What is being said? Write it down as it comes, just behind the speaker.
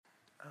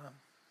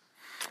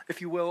If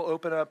you will,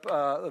 open up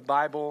a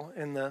Bible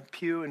in the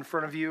pew in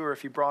front of you, or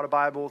if you brought a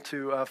Bible,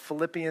 to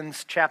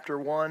Philippians chapter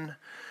 1,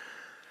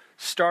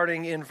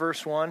 starting in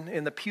verse 1.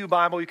 In the pew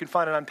Bible, you can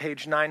find it on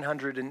page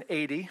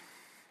 980,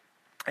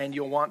 and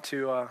you'll want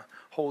to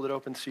hold it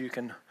open so you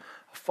can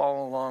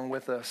follow along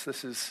with us.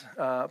 This is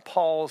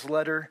Paul's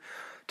letter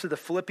to the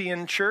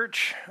Philippian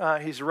church.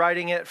 He's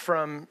writing it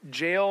from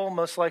jail,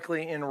 most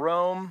likely in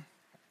Rome,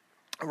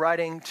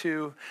 writing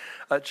to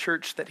a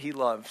church that he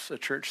loves, a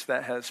church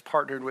that has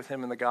partnered with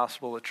him in the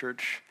gospel, a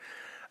church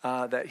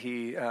that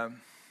he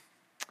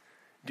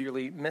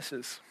dearly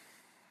misses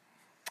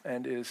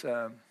and is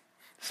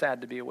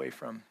sad to be away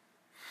from.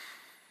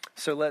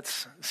 So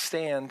let's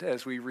stand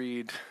as we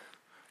read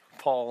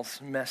Paul's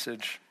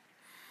message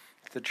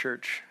to the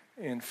church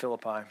in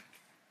Philippi.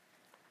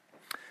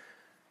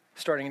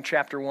 Starting in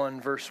chapter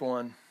 1, verse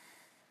 1.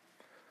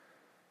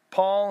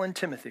 Paul and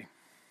Timothy,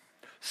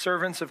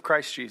 servants of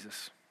Christ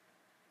Jesus,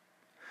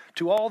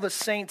 to all the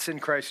saints in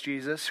Christ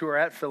Jesus who are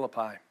at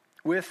Philippi,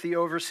 with the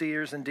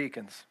overseers and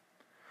deacons,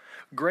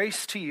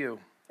 grace to you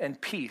and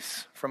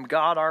peace from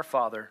God our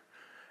Father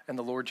and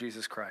the Lord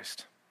Jesus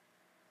Christ.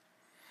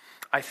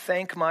 I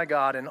thank my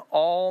God in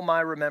all my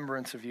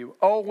remembrance of you,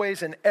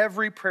 always in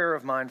every prayer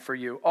of mine for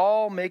you,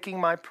 all making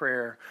my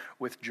prayer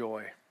with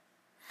joy,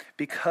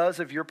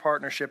 because of your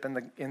partnership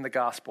in the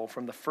gospel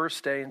from the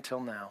first day until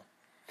now.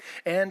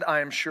 And I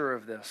am sure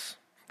of this,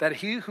 that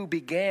he who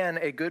began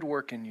a good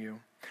work in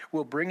you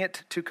will bring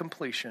it to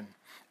completion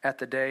at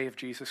the day of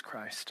Jesus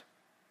Christ.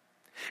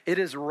 It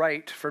is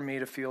right for me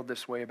to feel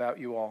this way about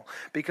you all,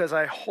 because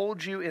I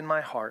hold you in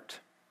my heart,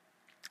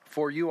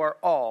 for you are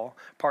all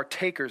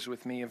partakers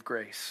with me of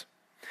grace,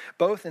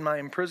 both in my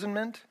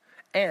imprisonment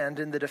and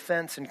in the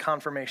defense and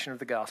confirmation of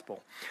the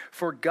gospel.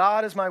 For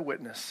God is my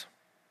witness,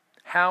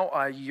 how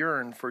I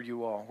yearn for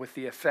you all with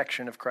the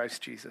affection of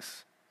Christ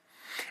Jesus.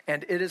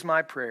 And it is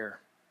my prayer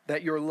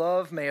that your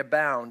love may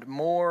abound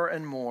more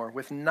and more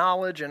with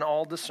knowledge and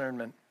all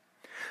discernment,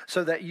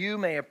 so that you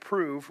may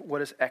approve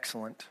what is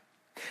excellent,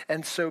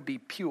 and so be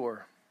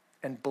pure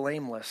and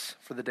blameless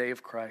for the day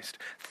of Christ,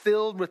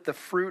 filled with the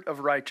fruit of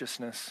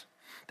righteousness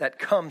that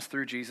comes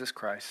through Jesus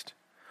Christ,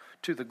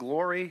 to the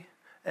glory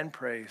and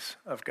praise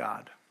of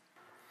God.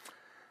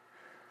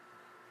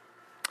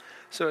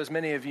 So as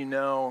many of you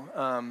know,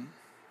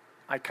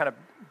 I kind of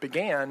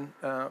began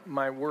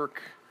my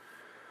work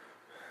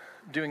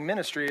doing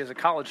ministry as a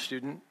college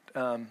student.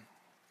 Well,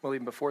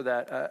 even before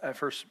that, I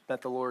first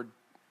met the Lord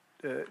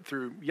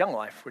through Young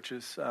Life, which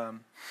is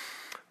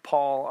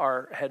Paul,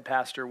 our head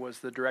pastor, was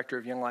the director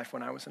of Young Life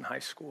when I was in high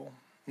school.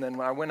 And then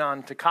when I went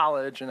on to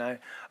college and I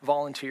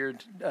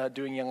volunteered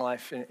doing Young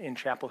Life in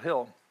Chapel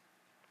Hill.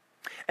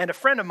 And a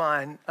friend of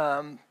mine,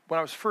 when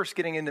I was first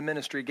getting into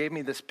ministry, gave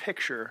me this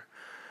picture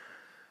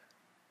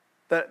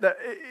that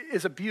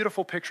is a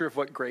beautiful picture of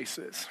what grace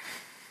is.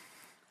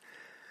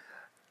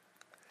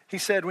 He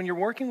said, when you're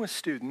working with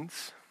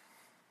students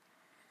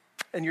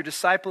and you're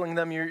discipling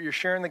them, you're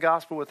sharing the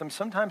gospel with them,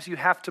 sometimes you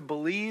have to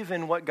believe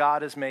in what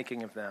God is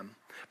making of them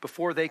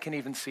before they can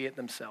even see it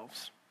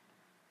themselves.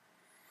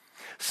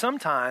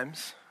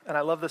 Sometimes, and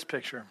I love this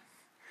picture,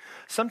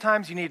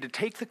 sometimes you need to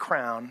take the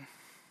crown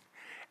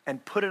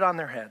and put it on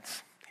their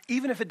heads,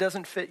 even if it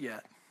doesn't fit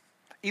yet,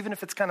 even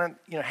if it's kind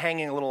of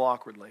hanging a little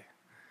awkwardly.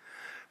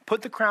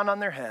 Put the crown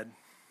on their head,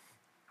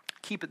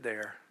 keep it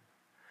there,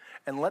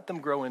 and let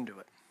them grow into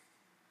it.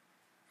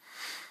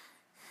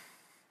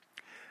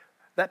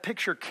 That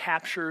picture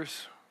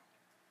captures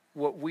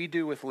what we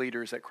do with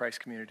leaders at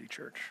Christ Community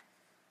Church.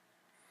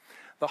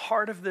 The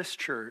heart of this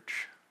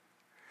church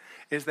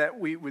is that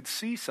we would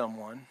see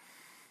someone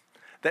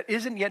that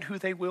isn't yet who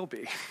they will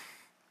be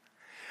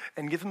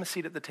and give them a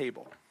seat at the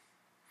table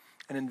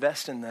and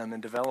invest in them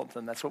and develop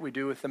them. That's what we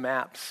do with the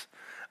maps.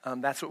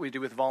 That's what we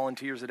do with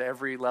volunteers at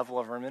every level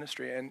of our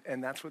ministry,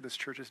 and that's what this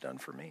church has done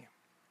for me.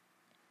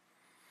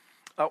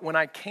 When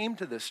I came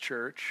to this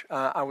church,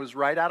 I was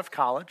right out of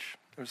college.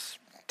 It was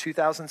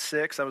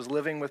 2006. I was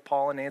living with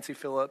Paul and Nancy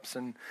Phillips,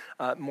 and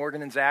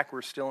Morgan and Zach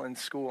were still in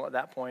school at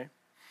that point.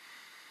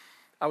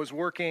 I was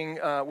working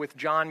with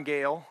John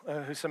Gale,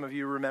 who some of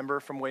you remember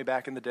from way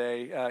back in the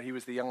day. He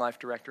was the Young Life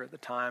director at the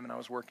time, and I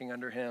was working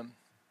under him.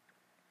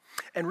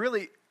 And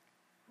really,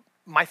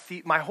 my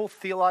whole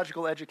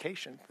theological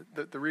education,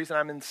 the reason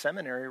I'm in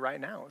seminary right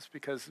now is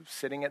because of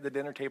sitting at the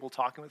dinner table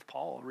talking with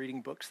Paul,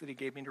 reading books that he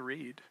gave me to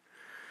read.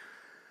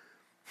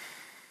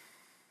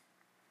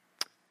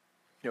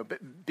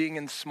 Being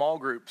in small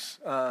groups,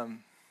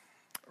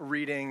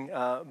 reading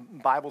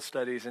Bible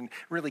studies and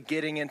really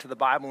getting into the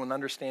Bible and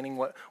understanding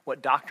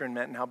what doctrine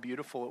meant and how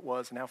beautiful it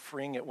was and how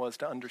freeing it was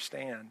to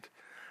understand.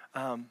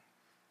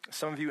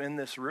 Some of you in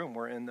this room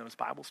were in those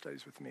Bible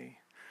studies with me.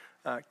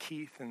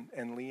 Keith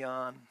and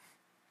Leon.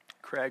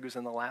 Craig was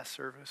in the last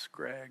service.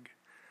 Greg,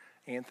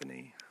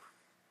 Anthony.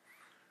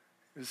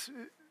 It was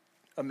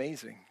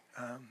amazing.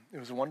 It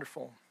was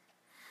wonderful.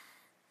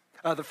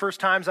 The first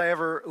times I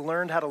ever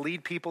learned how to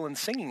lead people in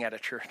singing at a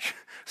church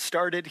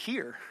started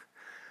here.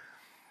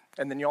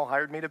 And then y'all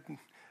hired me to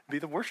be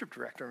the worship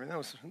director. I mean, that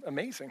was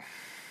amazing.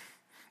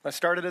 I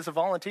started as a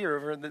volunteer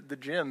over at the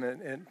gym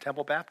in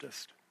Temple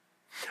Baptist.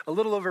 A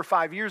little over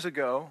 5 years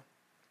ago,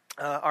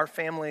 our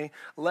family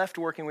left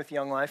working with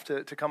Young Life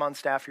to come on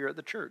staff here at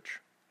the church.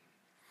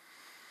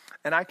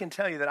 And I can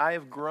tell you that I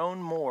have grown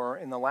more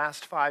in the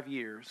last 5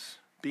 years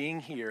being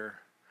here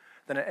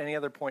than at any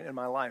other point in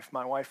my life.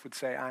 My wife would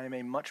say I am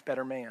a much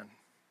better man,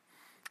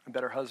 a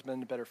better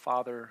husband, a better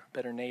father,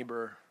 better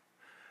neighbor,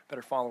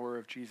 better follower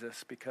of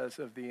Jesus because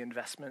of the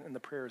investment and the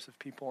prayers of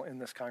people in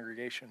this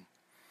congregation.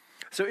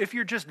 So if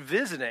you're just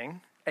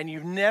visiting and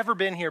you've never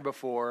been here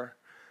before,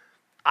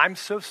 I'm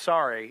so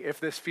sorry if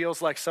this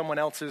feels like someone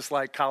else's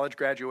like college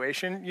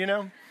graduation, you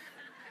know?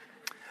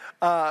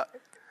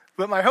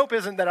 But my hope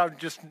isn't that I'll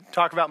just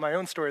talk about my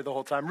own story the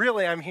whole time.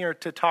 Really, I'm here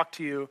to talk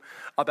to you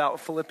about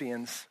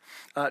Philippians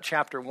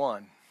chapter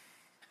 1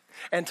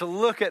 and to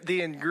look at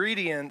the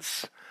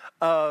ingredients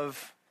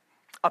of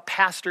a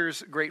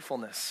pastor's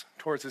gratefulness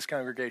towards his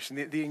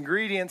congregation, the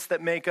ingredients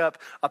that make up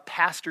a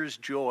pastor's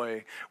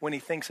joy when he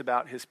thinks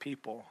about his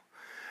people.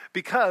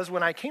 Because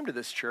when I came to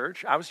this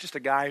church, I was just a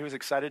guy who was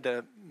excited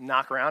to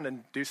knock around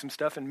and do some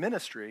stuff in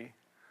ministry,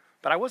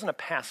 but I wasn't a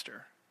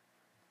pastor.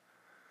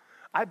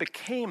 I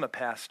became a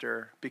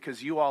pastor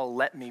because you all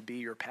let me be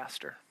your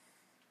pastor.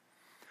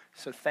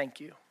 So thank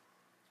you.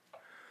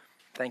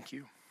 Thank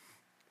you.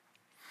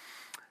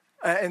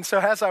 And so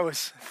as I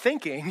was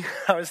thinking,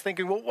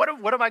 well,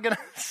 what am I going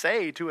to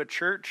say to a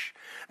church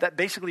that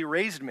basically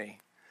raised me?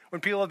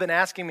 When people have been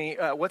asking me,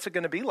 what's it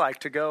going to be like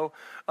to go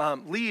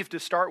leave to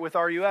start with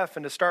RUF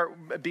and to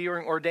start being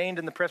ordained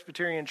in the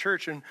Presbyterian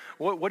Church? And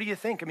what do you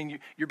think? I mean,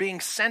 you're being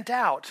sent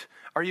out.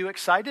 Are you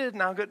excited?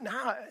 And I'll go,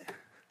 nah,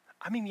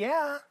 I mean,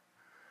 yeah.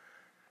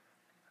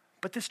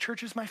 But this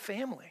church is my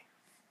family.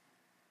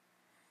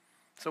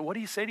 So what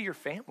do you say to your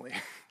family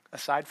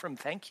aside from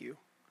thank you?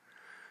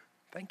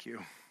 Thank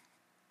you.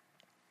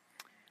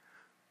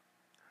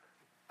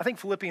 I think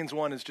Philippians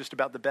 1 is just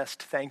about the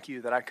best thank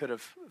you that I could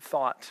have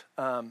thought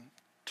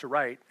to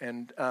write,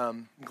 and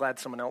I'm glad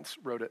someone else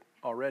wrote it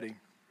already,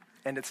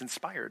 and it's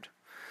inspired.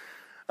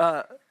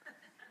 In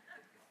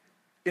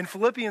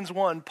Philippians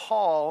 1,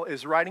 Paul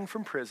is writing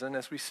from prison,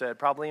 as we said,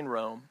 probably in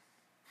Rome,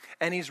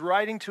 and he's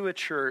writing to a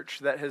church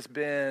that has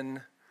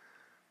been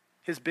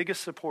his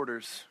biggest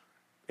supporters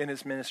in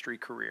his ministry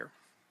career.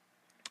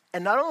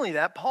 And not only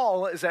that,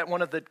 Paul is at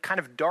one of the kind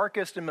of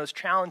darkest and most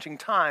challenging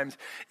times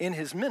in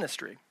his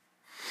ministry.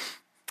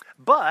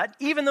 But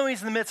even though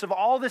he's in the midst of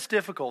all this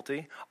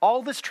difficulty,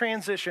 all this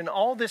transition,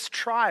 all this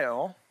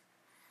trial,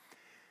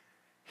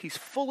 he's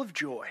full of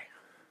joy.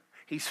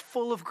 He's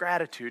full of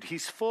gratitude.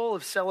 He's full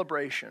of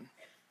celebration.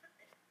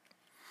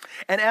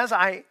 And as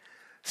I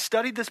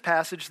studied this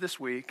passage this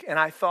week, and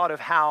I thought of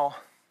how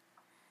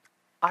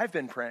I've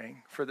been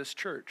praying for this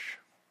church,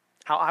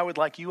 how I would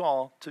like you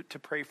all to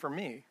pray for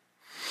me,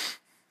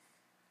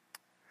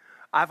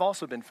 I've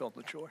also been filled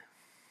with joy,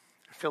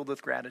 filled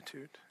with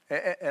gratitude.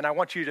 And I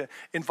want to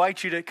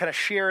invite you to kind of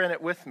share in it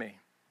with me.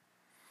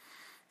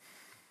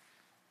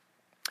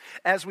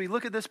 As we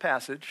look at this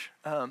passage,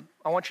 I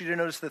want you to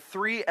notice the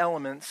three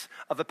elements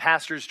of a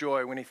pastor's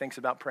joy when he thinks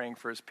about praying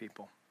for his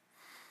people.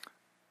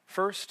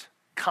 First,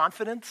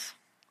 confidence.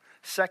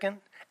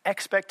 Second,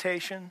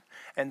 expectation.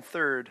 And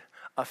third,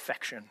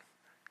 affection.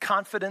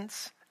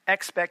 Confidence,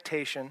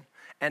 expectation,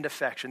 and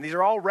affection. These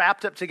are all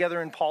wrapped up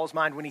together in Paul's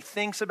mind when he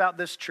thinks about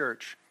this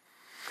church.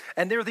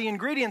 And they're the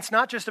ingredients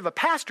not just of a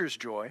pastor's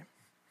joy,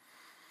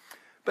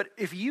 but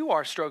if you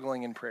are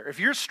struggling in prayer, if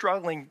you're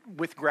struggling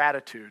with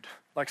gratitude,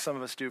 like some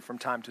of us do from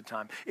time to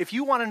time, if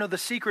you want to know the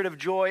secret of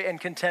joy and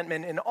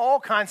contentment in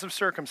all kinds of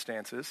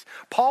circumstances,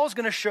 Paul's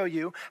going to show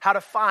you how to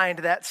find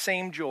that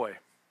same joy.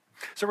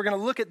 So we're going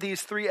to look at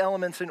these three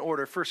elements in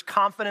order. First,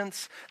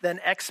 confidence, then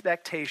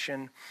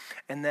expectation,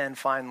 and then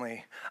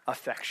finally,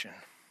 affection.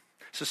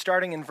 So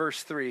starting in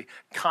verse 3,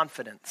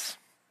 confidence.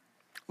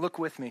 Look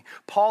with me.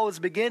 Paul is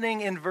beginning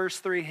in verse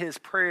 3 his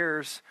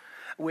prayers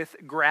with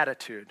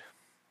gratitude.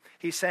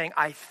 He's saying,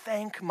 I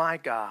thank my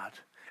God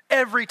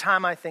every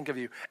time I think of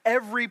you,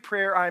 every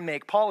prayer I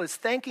make. Paul is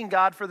thanking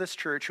God for this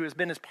church who has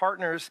been his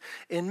partners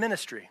in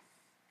ministry.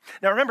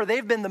 Now remember,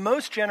 they've been the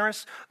most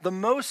generous, the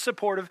most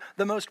supportive,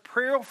 the most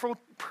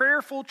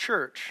prayerful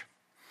church.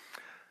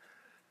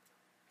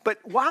 But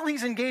while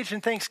he's engaged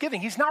in thanksgiving,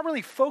 he's not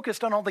really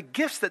focused on all the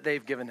gifts that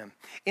they've given him.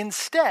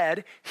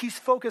 Instead, he's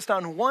focused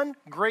on one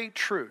great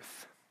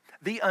truth,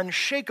 the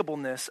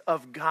unshakableness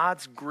of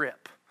God's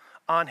grip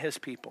on his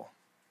people.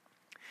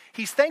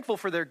 He's thankful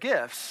for their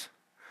gifts,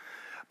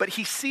 but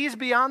he sees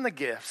beyond the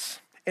gifts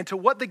into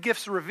what the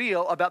gifts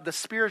reveal about the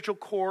spiritual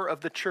core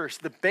of the church.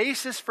 The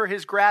basis for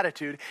his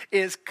gratitude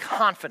is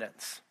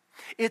confidence.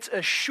 It's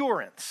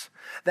assurance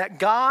that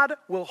God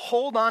will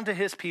hold on to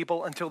his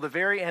people until the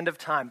very end of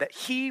time, that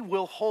he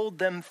will hold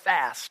them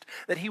fast,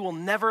 that he will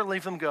never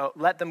leave them go,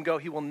 let them go.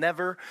 He will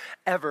never,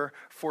 ever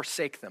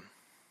forsake them.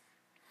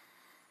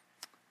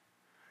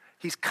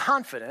 He's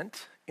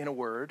confident, in a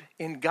word,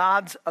 in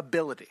God's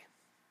ability.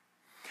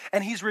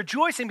 And he's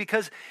rejoicing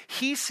because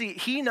he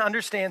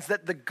understands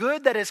that the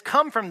good that has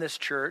come from this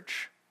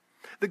church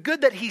The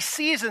good that he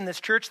sees in this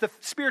church, the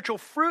spiritual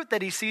fruit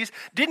that he sees,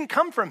 didn't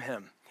come from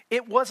him.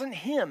 It wasn't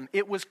him.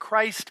 It was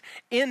Christ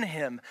in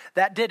him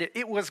that did it.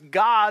 It was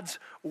God's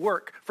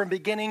work from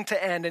beginning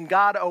to end, and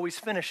God always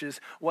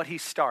finishes what he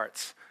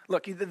starts.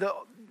 Look,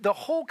 the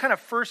whole kind of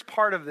first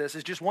part of this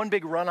is just one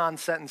big run-on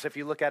sentence if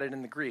you look at it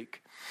in the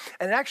Greek.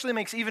 And it actually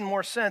makes even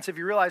more sense if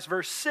you realize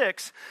verse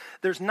 6,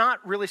 there's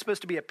not really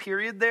supposed to be a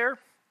period there.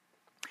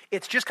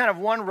 It's just kind of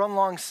one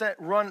long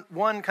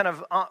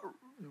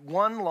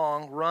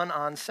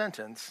run-on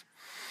sentence.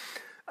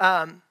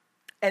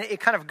 And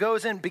it kind of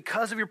goes in,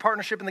 because of your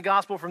partnership in the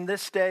gospel from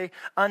this day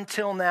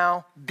until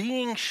now,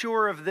 being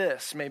sure of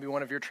this, maybe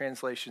one of your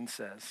translations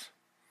says.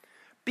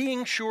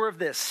 Being sure of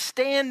this,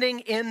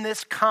 standing in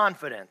this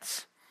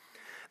confidence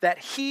that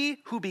he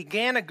who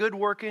began a good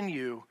work in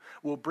you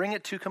will bring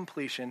it to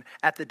completion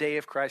at the day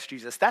of Christ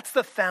Jesus. That's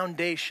the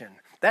foundation.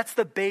 That's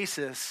the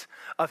basis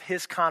of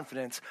his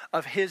confidence,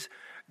 of his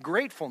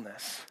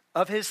gratefulness,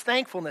 of his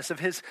thankfulness, of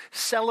his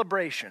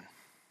celebration.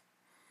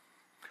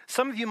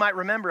 Some of you might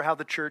remember how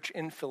the church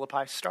in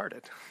Philippi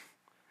started.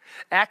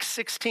 Acts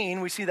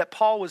 16, we see that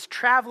Paul was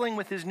traveling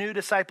with his new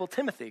disciple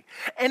Timothy,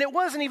 and it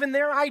wasn't even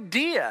their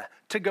idea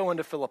to go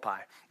into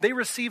Philippi. They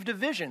received a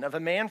vision of a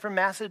man from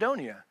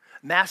Macedonia.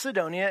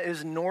 Macedonia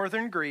is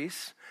northern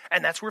Greece,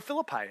 and that's where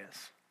Philippi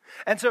is.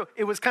 And so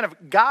it was kind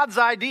of God's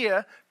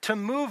idea to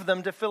move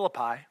them to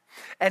Philippi.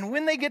 And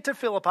when they get to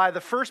Philippi,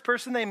 the first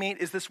person they meet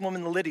is this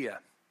woman Lydia,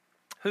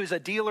 who's a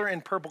dealer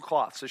in purple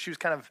cloth. So she was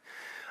kind of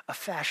a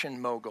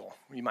fashion mogul,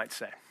 you might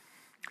say.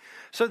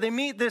 So they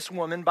meet this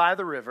woman by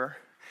the river,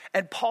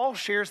 and Paul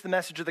shares the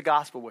message of the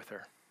gospel with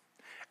her.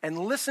 And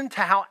listen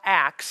to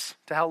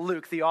how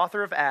Luke, the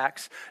author of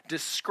Acts,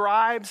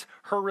 describes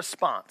her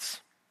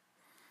response.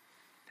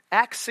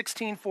 Acts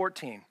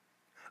 16:14.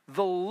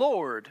 The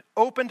Lord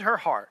opened her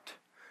heart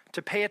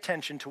to pay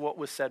attention to what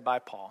was said by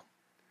Paul.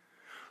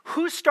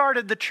 Who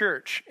started the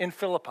church in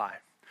Philippi?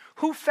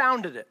 Who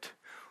founded it?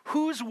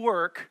 Whose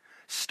work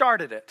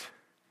started it?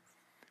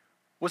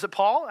 Was it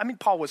Paul? I mean,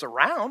 Paul was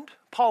around.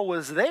 Paul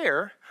was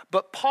there.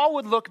 But Paul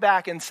would look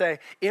back and say,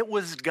 it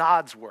was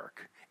God's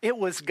work. It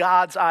was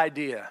God's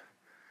idea.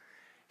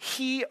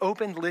 He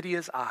opened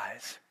Lydia's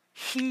eyes.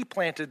 He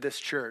planted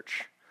this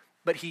church.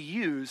 But he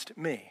used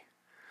me.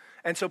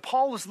 And so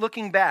Paul was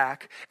looking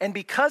back, and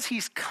because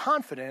he's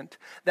confident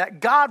that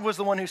God was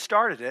the one who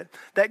started it,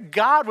 that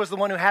God was the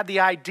one who had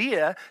the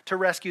idea to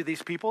rescue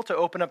these people, to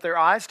open up their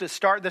eyes, to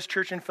start this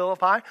church in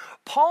Philippi,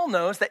 Paul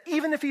knows that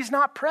even if he's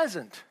not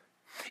present,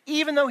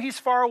 even though he's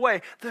far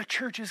away, the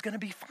church is going to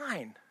be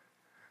fine.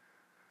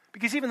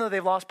 Because even though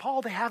they've lost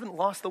Paul, they haven't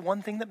lost the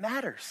one thing that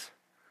matters.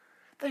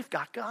 They've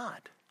got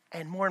God.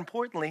 And more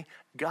importantly,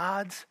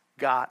 God's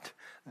got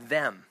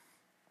them.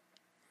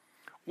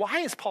 Why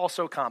is Paul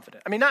so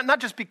confident? I mean, not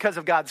just because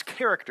of God's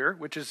character,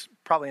 which is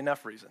probably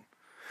enough reason.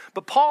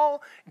 But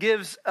Paul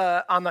gives,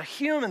 on the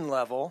human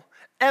level,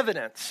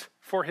 evidence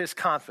for his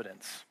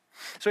confidence.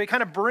 So he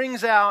kind of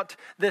brings out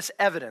this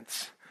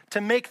evidence to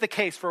make the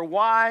case for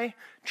why,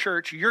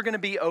 church, you're going to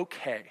be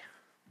okay.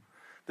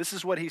 This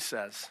is what he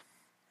says.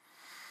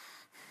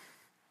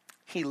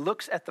 He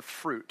looks at the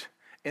fruit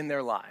in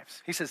their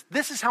lives. He says,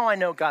 this is how I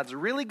know God's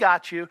really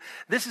got you.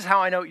 This is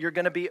how I know you're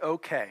going to be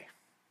okay.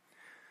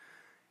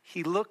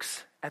 He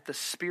looks at the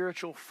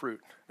spiritual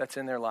fruit that's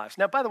in their lives.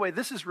 Now, by the way,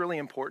 this is really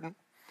important.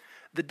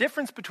 The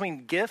difference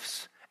between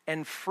gifts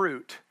and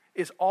fruit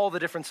is all the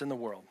difference in the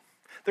world.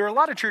 There are a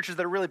lot of churches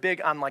that are really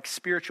big on like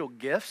spiritual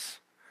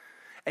gifts.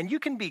 And you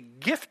can be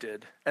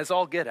gifted as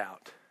all get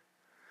out.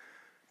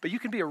 But you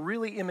can be a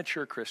really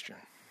immature Christian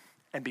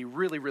and be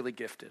really, really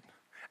gifted.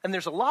 And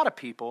there's a lot of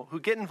people who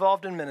get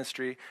involved in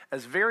ministry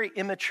as very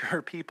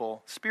immature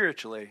people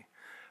spiritually,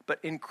 but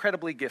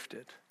incredibly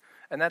gifted.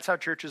 And that's how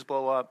churches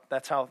blow up.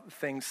 That's how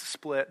things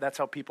split. That's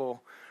how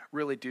people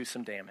really do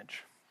some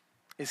damage.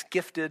 Is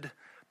gifted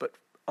but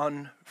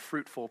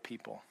unfruitful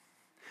people.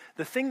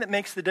 The thing that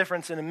makes the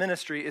difference in a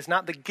ministry is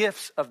not the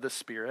gifts of the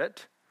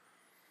Spirit,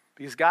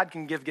 because God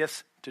can give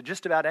gifts to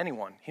just about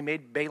anyone. He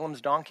made Balaam's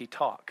donkey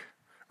talk,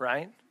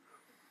 right?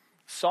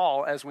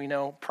 Saul, as we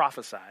know,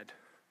 prophesied.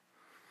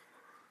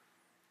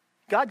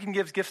 God can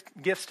give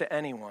gifts to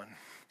anyone,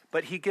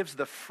 but he gives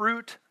the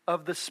fruit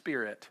of the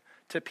Spirit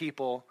to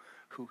people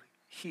who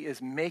he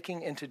is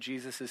making into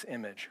Jesus'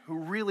 image, who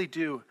really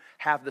do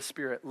have the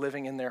Spirit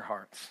living in their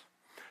hearts.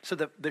 So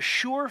the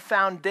sure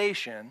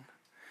foundation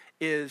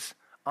is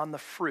on the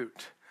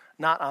fruit,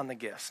 not on the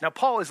gifts. Now,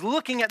 Paul is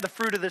looking at the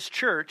fruit of this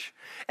church,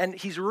 and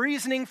he's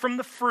reasoning from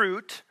the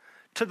fruit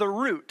to the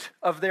root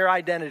of their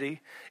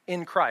identity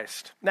in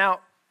Christ.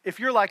 Now, if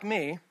you're like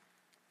me,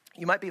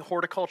 you might be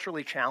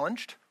horticulturally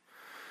challenged.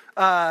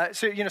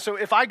 So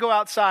if I go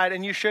outside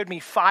and you showed me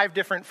 5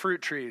 different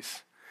fruit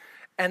trees,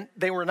 and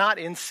they were not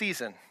in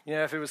season,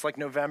 if it was like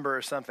November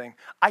or something,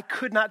 I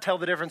could not tell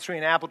the difference between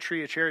an apple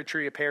tree, a cherry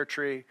tree, a pear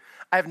tree.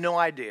 I have no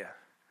idea.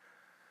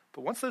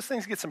 But once those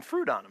things get some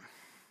fruit on them,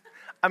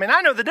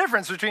 I know the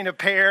difference between a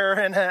pear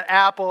and an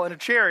apple and a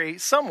cherry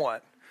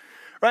somewhat,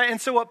 right? And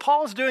so what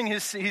Paul's doing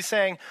is he's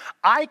saying,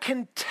 I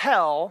can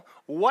tell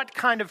what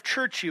kind of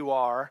church you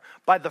are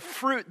by the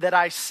fruit that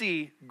I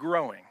see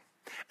growing.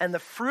 And the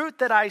fruit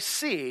that I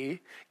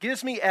see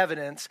gives me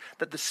evidence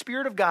that the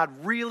Spirit of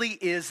God really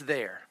is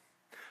there.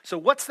 So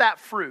what's that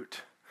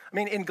fruit? I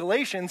mean, in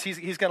Galatians,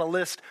 he's going to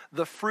list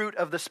the fruit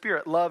of the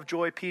Spirit: love,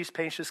 joy, peace,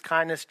 patience,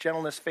 kindness,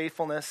 gentleness,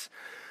 faithfulness,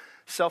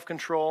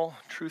 self-control,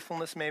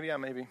 truthfulness maybe. I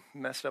maybe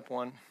messed up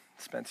one.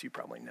 Spence, you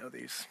probably know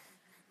these.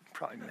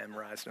 Probably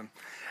memorized them.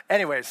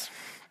 Anyways,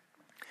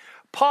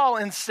 Paul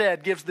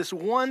instead gives this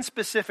one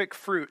specific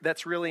fruit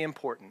that's really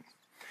important.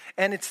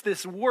 And it's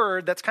this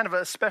word that's kind of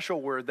a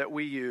special word that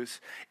we use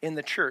in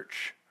the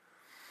church.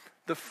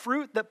 The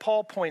fruit that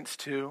Paul points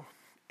to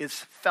is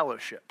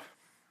fellowship.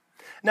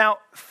 Now,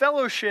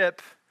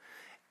 fellowship,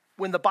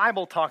 when the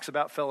Bible talks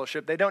about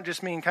fellowship, they don't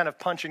just mean kind of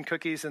punch and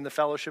cookies in the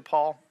fellowship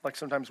hall. Like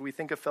sometimes we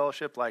think of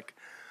fellowship like,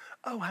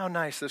 oh, how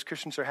nice, those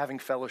Christians are having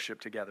fellowship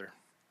together.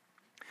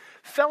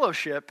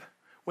 Fellowship,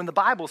 when the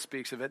Bible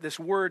speaks of it, this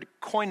word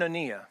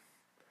koinonia,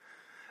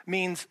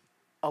 means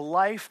a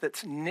life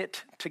that's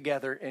knit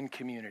together in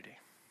community.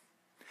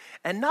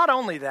 And not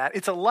only that,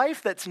 it's a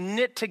life that's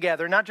knit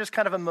together, not just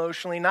kind of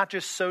emotionally, not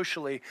just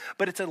socially,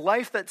 but it's a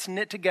life that's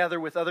knit together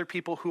with other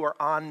people who are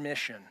on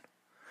mission.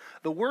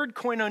 The word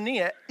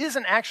koinonia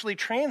isn't actually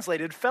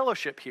translated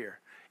fellowship here.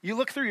 You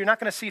look through, you're not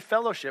going to see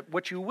fellowship.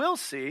 What you will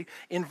see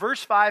in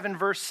verse 5 and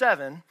verse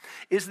 7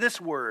 is this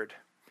word,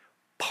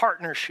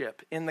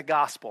 partnership in the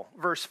gospel.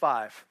 Verse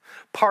 5,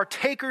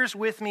 partakers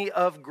with me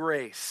of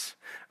grace.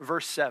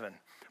 Verse 7,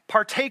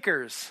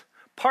 partakers,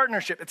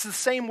 partnership. It's the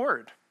same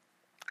word,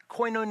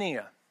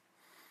 koinonia.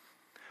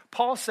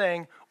 Paul's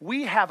saying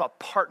we have a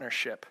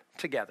partnership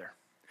together.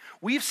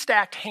 We've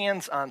stacked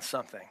hands on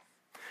something.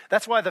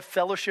 That's why the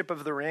Fellowship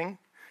of the Ring,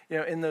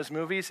 in those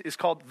movies is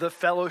called the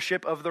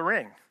Fellowship of the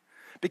Ring.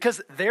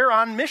 Because they're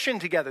on mission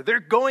together. They're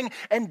going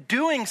and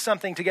doing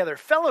something together.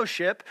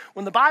 Fellowship,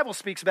 when the Bible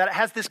speaks about it,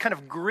 has this kind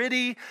of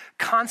gritty,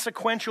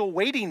 consequential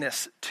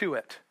weightiness to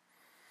it.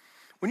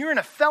 When you're in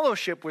a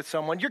fellowship with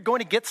someone, you're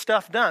going to get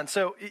stuff done.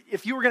 So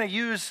if you were going to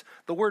use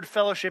the word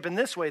fellowship in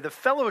this way, the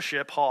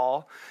fellowship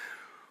hall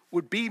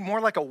would be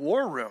more like a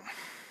war room.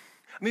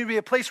 I mean, it'd be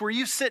a place where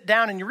you sit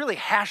down and you really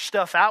hash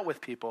stuff out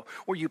with people,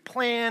 where you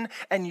plan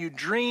and you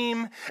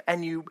dream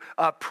and you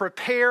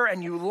prepare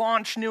and you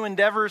launch new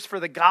endeavors for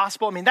the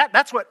gospel. I mean,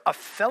 that's what a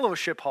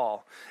fellowship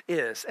hall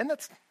is. And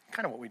that's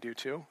kind of what we do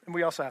too. And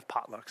we also have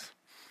potlucks.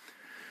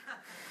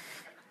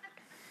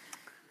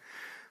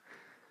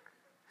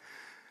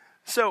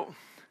 So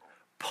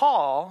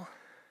Paul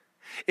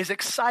is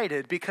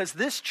excited because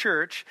this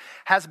church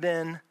has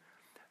been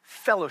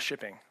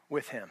fellowshipping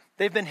with him.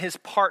 They've been his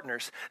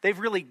partners. They've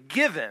really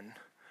given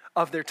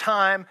of their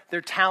time,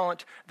 their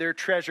talent, their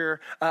treasure.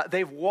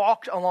 They've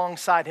walked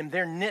alongside him.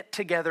 They're knit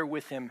together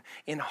with him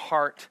in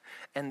heart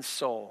and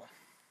soul.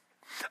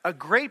 A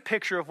great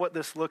picture of what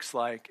this looks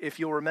like, if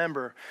you'll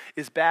remember,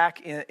 is back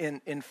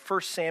in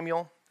 1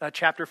 Samuel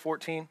chapter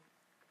 14.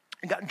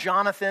 You got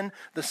Jonathan,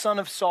 the son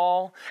of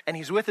Saul, and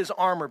he's with his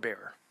armor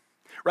bearer.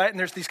 Right? And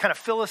there's these kind of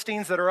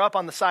Philistines that are up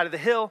on the side of the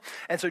hill.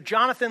 And so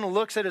Jonathan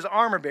looks at his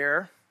armor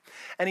bearer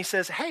and he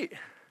says, hey,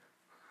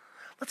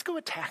 let's go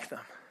attack them.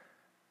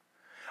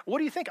 What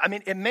do you think? I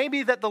mean, it may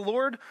be that the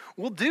Lord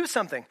will do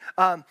something.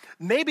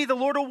 Maybe the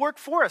Lord will work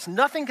for us.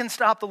 Nothing can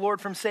stop the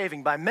Lord from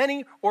saving, by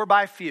many or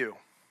by few.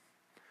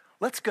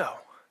 Let's go.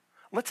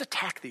 Let's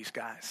attack these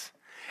guys.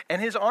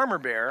 And his armor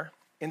bearer,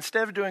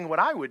 instead of doing what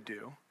I would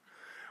do,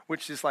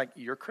 which is like,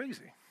 you're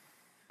crazy.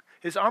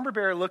 His armor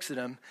bearer looks at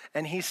him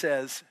and he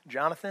says,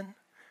 Jonathan,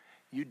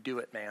 you do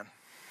it, man.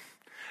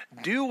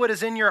 Do what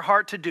is in your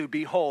heart to do.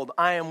 Behold,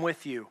 I am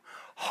with you,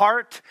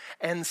 heart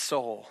and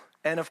soul.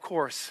 And of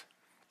course,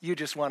 you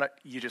just want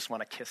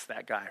to kiss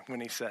that guy when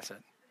he says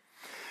it.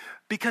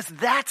 Because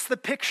that's the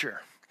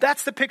picture.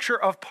 That's the picture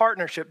of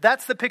partnership.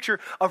 That's the picture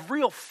of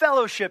real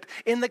fellowship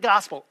in the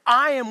gospel.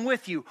 I am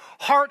with you,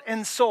 heart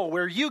and soul.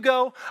 Where you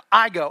go,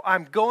 I go.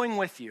 I'm going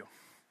with you.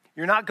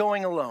 You're not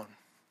going alone.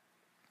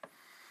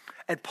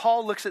 And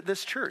Paul looks at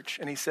this church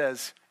and he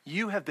says,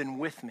 you have been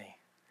with me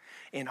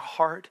in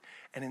heart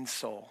and in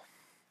soul.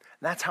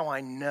 And that's how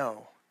I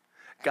know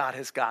God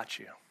has got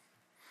you.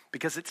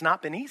 Because it's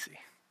not been easy.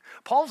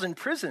 Paul's in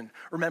prison,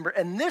 remember,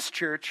 and this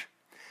church,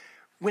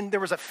 when there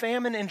was a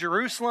famine in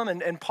Jerusalem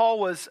and Paul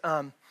was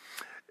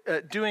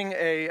doing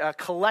a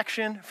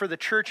collection for the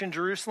church in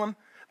Jerusalem,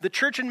 the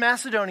church in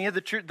Macedonia,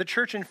 the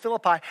church in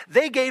Philippi,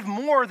 they gave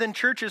more than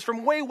churches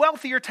from way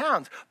wealthier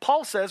towns.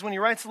 Paul says when he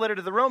writes the letter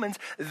to the Romans,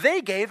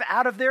 they gave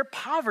out of their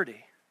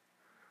poverty.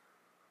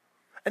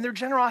 And their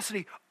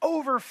generosity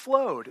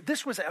overflowed.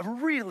 This was a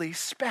really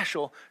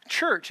special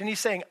church. And he's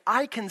saying,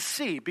 I can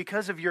see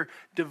because of your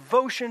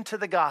devotion to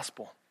the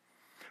gospel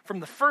from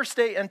the first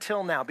day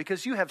until now,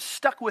 because you have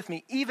stuck with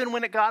me even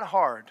when it got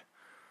hard,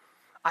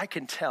 I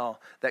can tell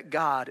that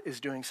God is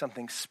doing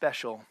something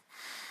special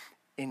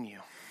in you.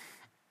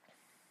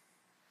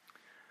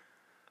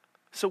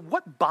 So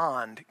what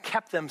bond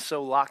kept them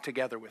so locked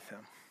together with him?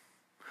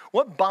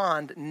 What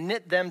bond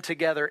knit them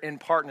together in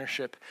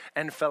partnership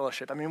and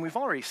fellowship? I mean, we've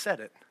already said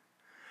it.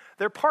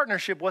 Their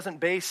partnership wasn't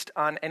based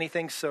on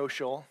anything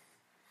social.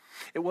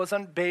 It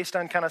wasn't based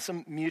on kind of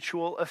some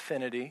mutual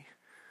affinity.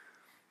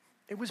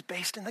 It was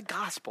based in the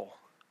gospel.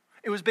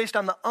 It was based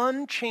on the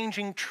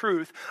unchanging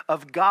truth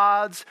of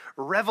God's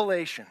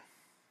revelation.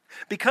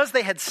 Because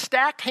they had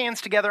stacked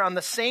hands together on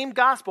the same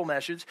gospel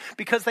message,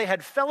 because they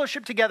had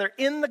fellowship together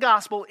in the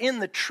gospel, in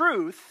the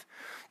truth,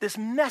 this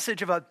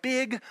message of a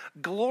big,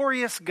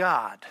 glorious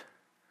God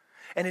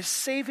and his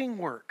saving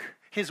work,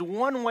 his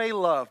one-way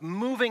love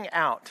moving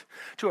out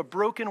to a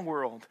broken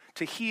world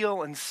to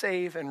heal and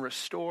save and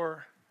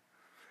restore,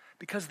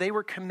 because they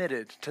were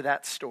committed to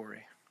that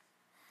story,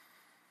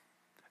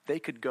 they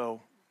could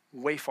go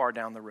way far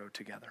down the road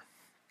together.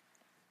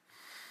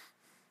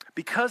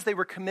 Because they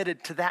were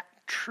committed to that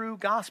true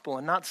gospel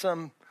and not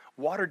some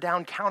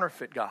watered-down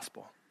counterfeit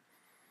gospel,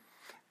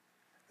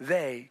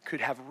 they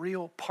could have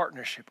real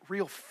partnership,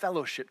 real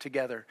fellowship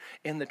together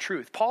in the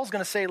truth. Paul's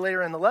going to say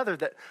later in the letter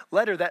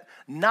that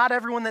not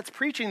everyone that's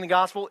preaching the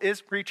gospel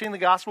is preaching the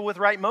gospel with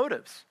right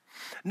motives.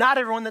 Not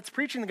everyone that's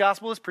preaching the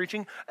gospel is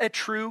preaching a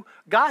true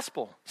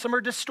gospel. Some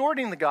are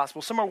distorting the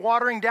gospel. Some are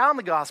watering down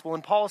the gospel.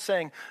 And Paul is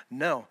saying,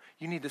 no,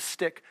 you need to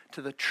stick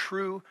to the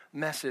true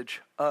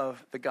message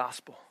of the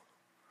gospel.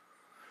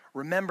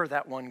 Remember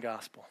that one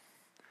gospel.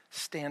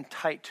 Stand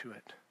tight to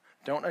it.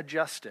 Don't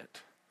adjust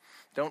it.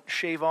 Don't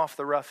shave off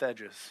the rough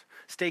edges.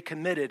 Stay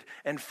committed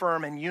and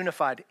firm and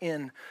unified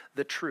in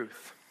the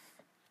truth.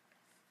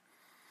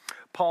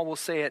 Paul will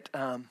say it,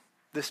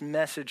 this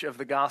message of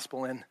the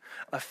gospel in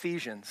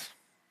Ephesians.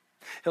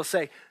 He'll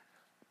say,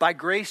 by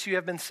grace you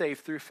have been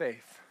saved through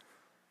faith.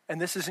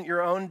 And this isn't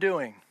your own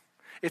doing.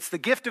 It's the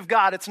gift of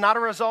God. It's not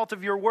a result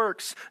of your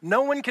works.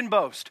 No one can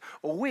boast.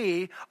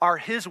 We are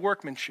his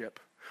workmanship.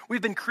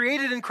 We've been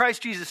created in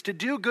Christ Jesus to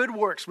do good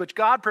works, which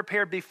God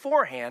prepared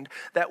beforehand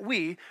that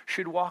we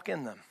should walk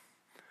in them.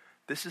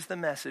 This is the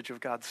message of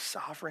God's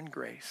sovereign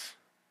grace,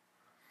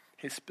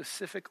 his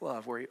specific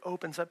love, where he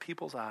opens up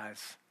people's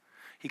eyes.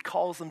 He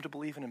calls them to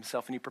believe in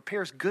himself, and he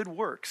prepares good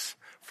works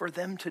for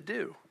them to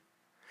do.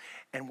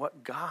 And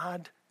what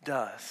God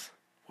does,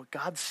 what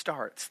God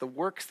starts, the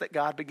works that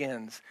God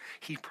begins,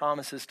 he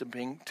promises to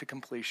bring to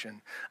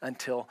completion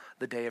until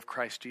the day of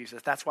Christ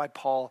Jesus. That's why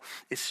Paul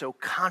is so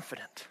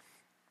confident.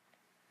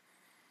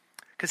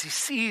 Because he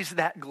sees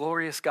that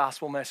glorious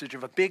gospel message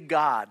of a big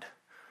God,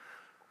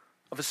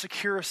 of a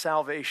secure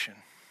salvation.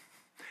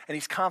 And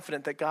he's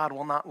confident that God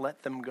will not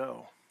let them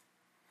go.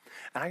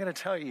 And I got to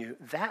tell you,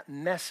 that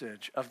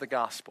message of the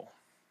gospel,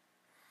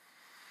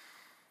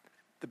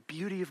 the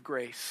beauty of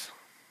grace,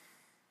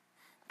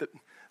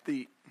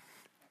 the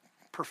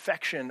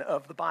perfection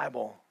of the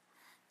Bible,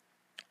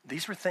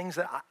 these were things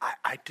that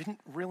I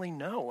didn't really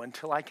know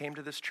until I came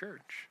to this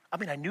church. I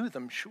mean, I knew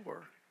them,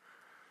 sure.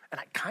 And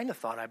I kind of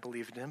thought I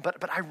believed in him,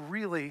 but I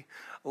really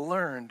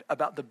learned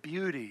about the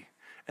beauty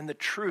and the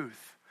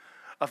truth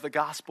of the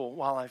gospel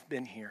while I've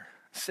been here,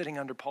 sitting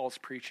under Paul's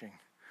preaching,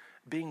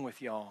 being with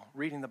y'all,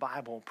 reading the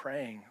Bible,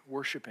 praying,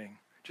 worshiping,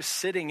 just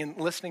sitting and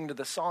listening to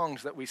the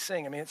songs that we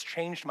sing. I mean, it's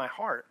changed my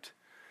heart.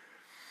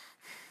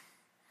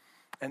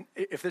 And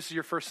if this is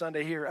your first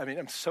Sunday here, I mean,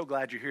 I'm so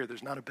glad you're here.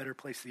 There's not a better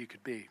place that you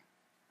could be.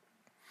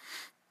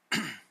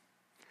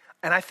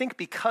 And I think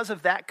because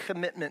of that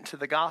commitment to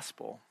the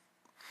gospel,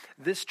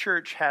 this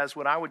church has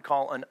what I would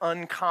call an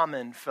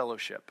uncommon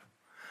fellowship,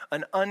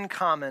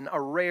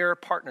 a rare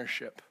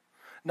partnership.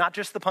 Not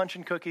just the punch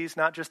and cookies,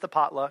 not just the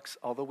potlucks,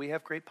 although we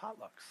have great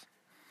potlucks.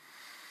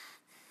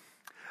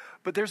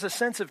 But there's a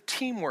sense of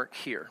teamwork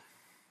here.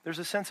 There's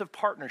a sense of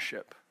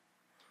partnership.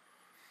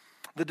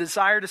 The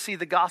desire to see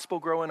the gospel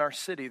grow in our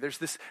city. There's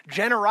this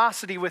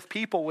generosity with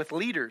people, with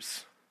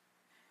leaders.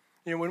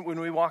 You know, when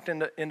we walked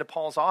into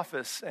Paul's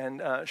office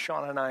and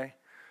Sean and I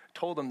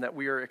told him that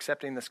we are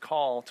accepting this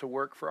call to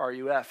work for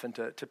RUF and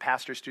to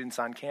pastor students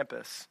on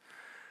campus,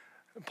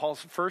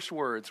 Paul's first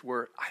words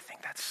were, I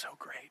think that's so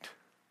great.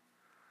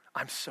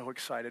 I'm so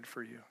excited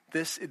for you.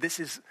 This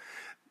is,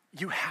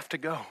 you have to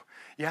go.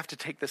 You have to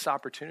take this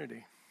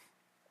opportunity.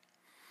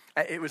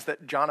 It was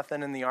that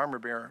Jonathan and the armor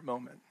bearer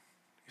moment.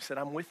 He said,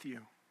 I'm with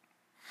you.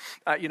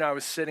 I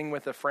was sitting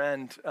with a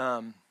friend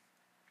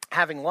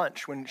having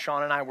lunch when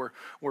Sean and I were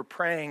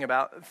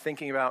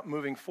thinking about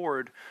moving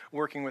forward,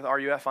 working with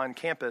RUF on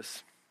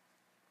campus.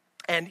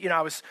 And,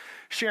 I was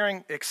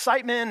sharing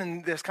excitement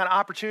and this kind of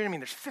opportunity. I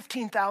mean, there's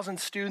 15,000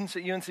 students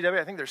at UNCW.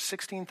 I think there's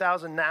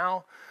 16,000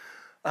 now.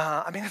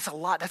 That's a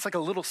lot. That's like a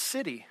little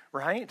city,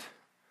 right?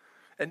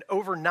 And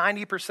over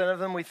 90% of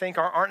them, we think,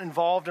 aren't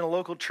involved in a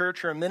local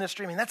church or a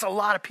ministry. I mean, that's a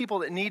lot of people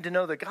that need to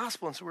know the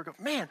gospel. And so we're going,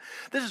 man,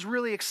 this is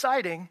really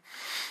exciting.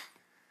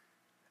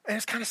 And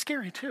it's kind of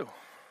scary, too.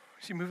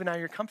 So you're moving out of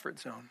your comfort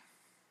zone.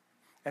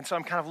 And so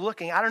I'm kind of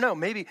looking, I don't know,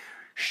 maybe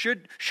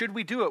should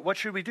we do it? What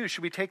should we do?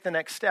 Should we take the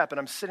next step? And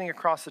I'm sitting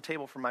across the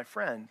table from my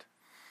friend.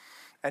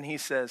 And he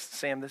says,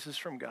 Sam, this is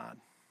from God.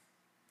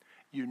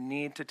 You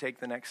need to take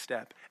the next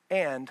step,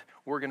 and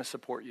we're going to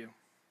support you.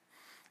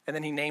 And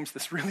then he names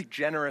this really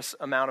generous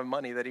amount of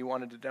money that he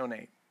wanted to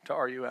donate to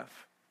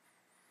RUF.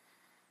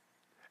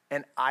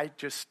 And I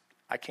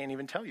can't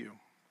even tell you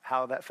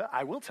how that felt.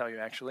 I will tell you,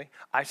 actually.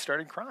 I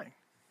started crying.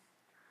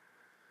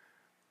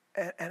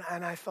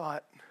 And I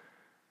thought,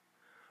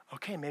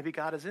 okay, maybe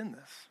God is in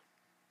this.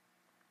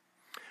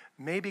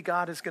 Maybe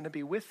God is going to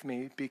be with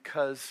me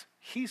because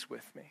he's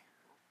with me.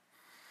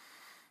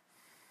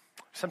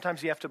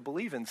 Sometimes you have to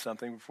believe in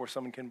something before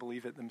someone can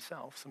believe it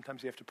themselves.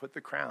 Sometimes you have to put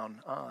the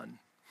crown on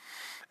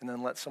and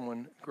then let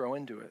someone grow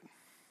into it.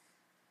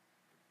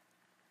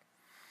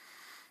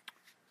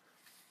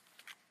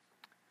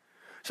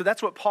 So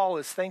that's what Paul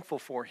is thankful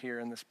for here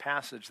in this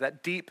passage,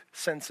 that deep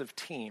sense of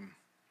team,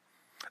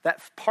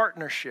 that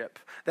partnership,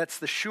 that's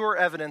the sure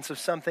evidence of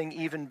something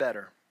even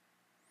better.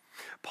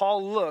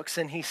 Paul looks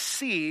and he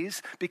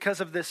sees, because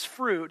of this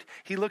fruit,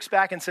 he looks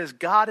back and says,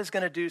 God is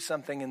going to do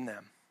something in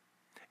them.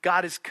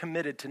 God is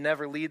committed to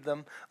never leave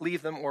them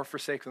or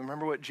forsake them.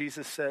 Remember what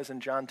Jesus says in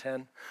John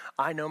 10?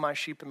 I know my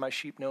sheep and my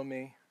sheep know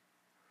me.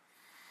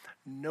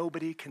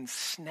 Nobody can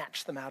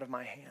snatch them out of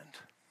my hand.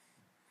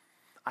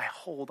 I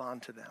hold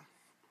on to them.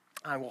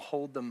 I will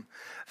hold them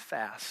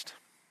fast.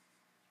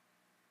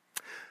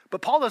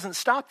 But Paul doesn't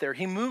stop there.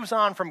 He moves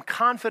on from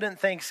confident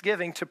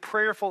thanksgiving to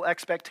prayerful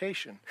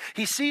expectation.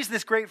 He sees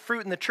this great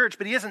fruit in the church,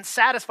 but he isn't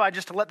satisfied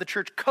just to let the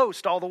church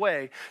coast all the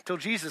way till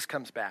Jesus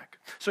comes back.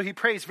 So he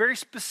prays very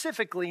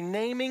specifically,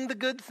 naming the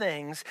good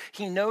things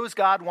he knows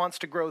God wants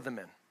to grow them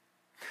in.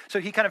 So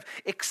he kind of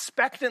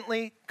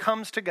expectantly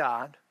comes to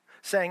God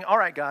saying, all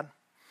right, God,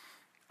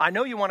 I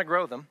know you want to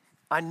grow them.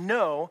 I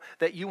know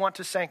that you want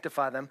to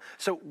sanctify them.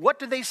 So what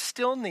do they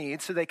still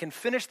need so they can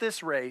finish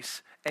this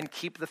race and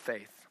keep the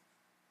faith?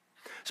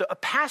 So a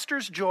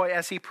pastor's joy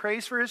as he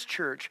prays for his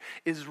church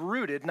is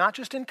rooted not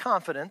just in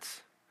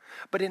confidence,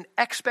 but in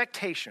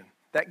expectation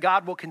that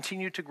God will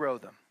continue to grow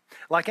them.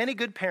 Like any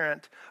good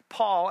parent,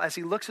 Paul, as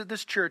he looks at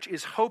this church,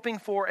 is hoping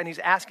for and he's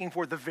asking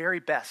for the very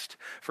best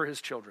for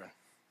his children.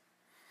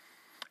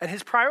 And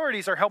his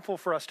priorities are helpful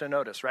for us to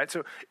notice, right?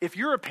 So if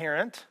you're a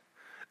parent,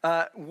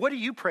 what do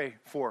you pray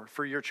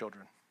for your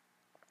children?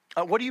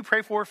 What do you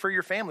pray for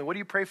your family? What do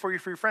you pray for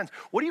your friends?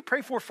 What do you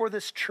pray for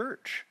this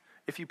church?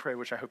 If you pray,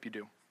 which I hope you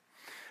do,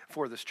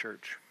 for this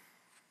church.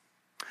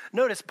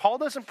 Notice, Paul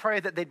doesn't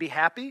pray that they'd be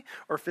happy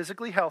or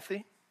physically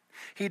healthy.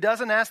 He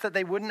doesn't ask that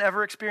they wouldn't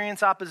ever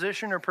experience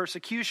opposition or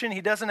persecution.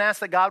 He doesn't ask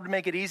that God would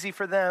make it easy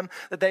for them,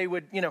 that they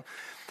would,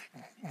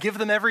 give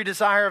them every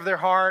desire of their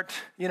heart,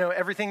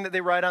 everything that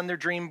they write on their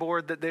dream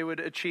board that they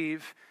would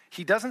achieve.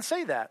 He doesn't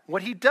say that.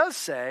 What he does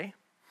say,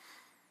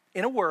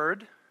 in a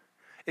word,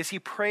 is he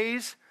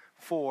prays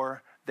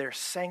for their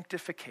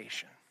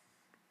sanctification.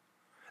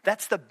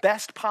 That's the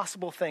best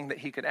possible thing that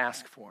he could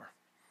ask for.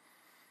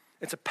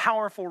 It's a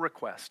powerful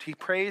request. He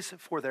prays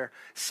for their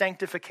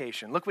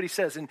sanctification. Look what he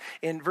says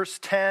in verse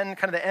 10,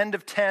 kind of the end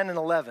of 10 and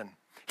 11.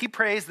 He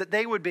prays that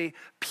they would be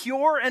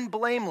pure and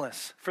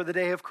blameless for the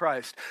day of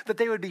Christ, that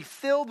they would be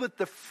filled with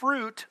the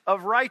fruit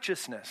of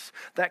righteousness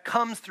that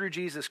comes through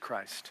Jesus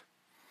Christ.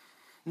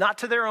 Not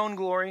to their own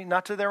glory,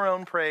 not to their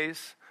own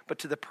praise, but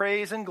to the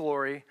praise and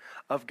glory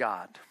of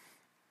God.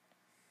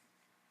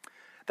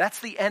 That's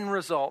the end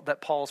result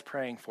that Paul's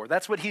praying for.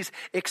 That's what he's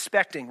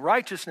expecting.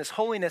 Righteousness,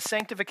 holiness,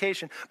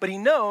 sanctification. But he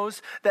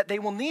knows that they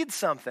will need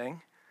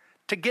something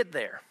to get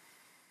there.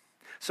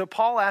 So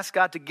Paul asks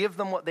God to give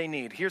them what they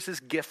need. Here's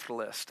his gift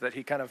list that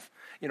he kind of,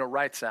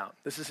 writes out.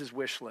 This is his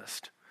wish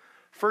list.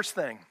 First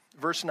thing,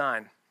 verse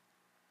 9.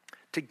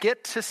 To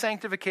get to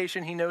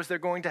sanctification, he knows they're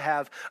going to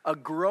have a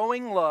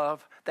growing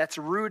love that's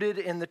rooted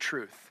in the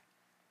truth.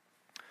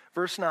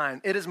 Verse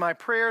 9. It is my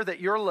prayer that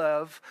your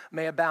love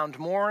may abound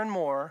more and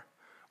more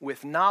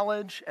with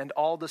knowledge and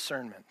all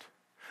discernment.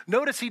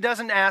 Notice he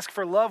doesn't ask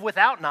for love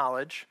without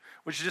knowledge,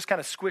 which is just kind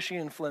of squishy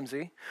and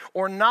flimsy,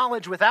 or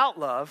knowledge without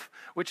love,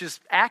 which is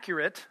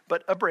accurate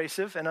but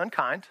abrasive and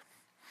unkind.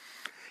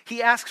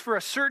 He asks for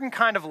a certain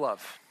kind of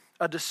love,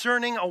 a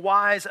discerning, a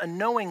wise, a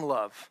knowing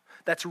love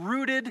that's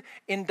rooted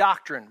in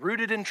doctrine,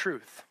 rooted in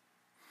truth.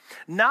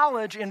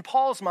 Knowledge, in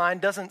Paul's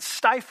mind, doesn't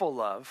stifle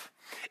love.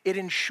 It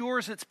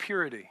ensures its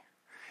purity.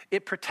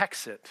 It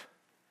protects it,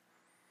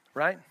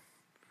 right?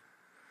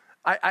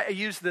 I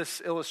used this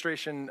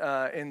illustration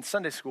in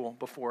Sunday school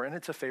before, and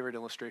it's a favorite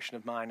illustration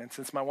of mine. And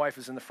since my wife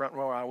is in the front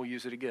row, I will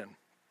use it again.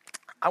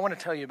 I want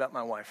to tell you about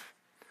my wife.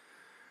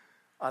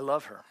 I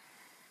love her.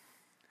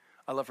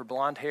 I love her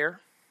blonde hair.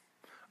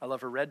 I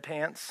love her red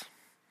pants.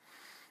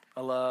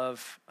 I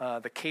love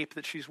the cape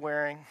that she's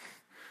wearing.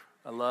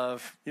 I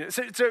love,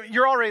 so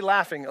you're already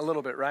laughing a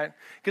little bit, right?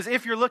 Because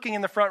if you're looking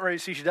in the front row, you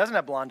see she doesn't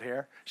have blonde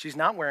hair. She's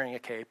not wearing a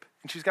cape,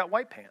 and she's got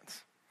white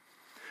pants.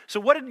 So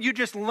what did you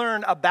just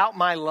learn about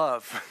my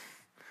love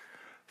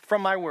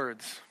from my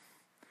words?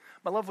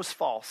 My love was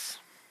false.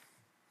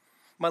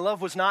 My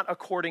love was not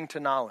according to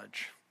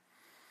knowledge.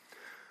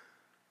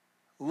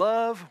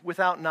 Love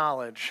without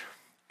knowledge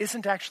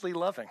isn't actually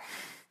loving.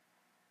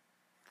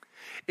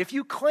 If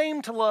you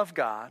claim to love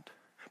God,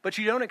 but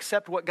you don't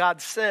accept what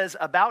God says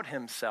about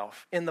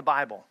himself in the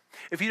Bible,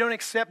 if you don't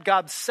accept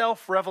God's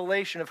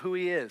self-revelation of who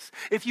he is,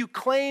 if you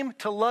claim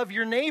to love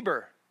your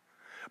neighbor,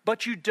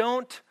 but you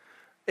don't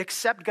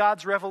accept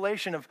God's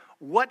revelation of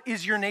what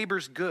is your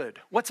neighbor's good,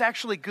 what's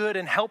actually good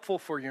and helpful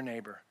for your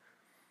neighbor.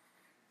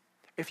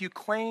 If you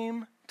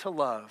claim to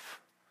love,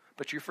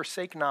 but you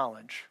forsake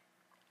knowledge,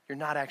 you're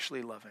not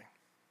actually loving.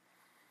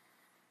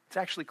 It's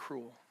actually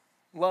cruel.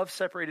 Love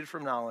separated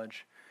from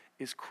knowledge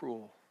is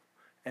cruel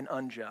and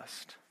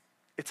unjust.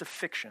 It's a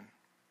fiction.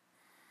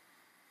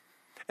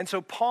 And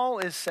so Paul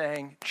is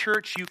saying,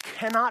 church, you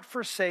cannot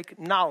forsake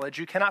knowledge.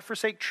 You cannot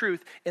forsake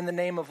truth in the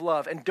name of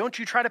love. And don't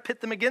you try to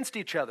pit them against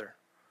each other.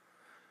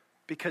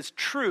 Because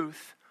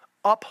truth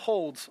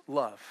upholds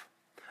love.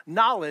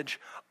 Knowledge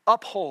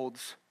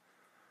upholds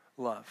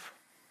love.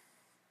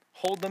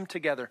 Hold them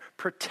together.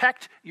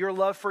 Protect your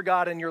love for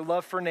God and your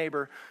love for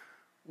neighbor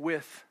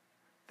with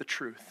the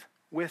truth,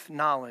 with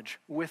knowledge,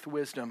 with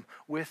wisdom,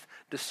 with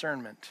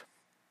discernment.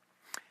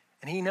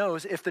 And he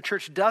knows if the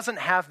church doesn't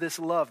have this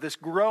love, this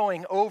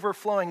growing,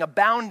 overflowing,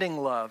 abounding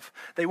love,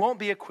 they won't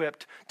be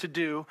equipped to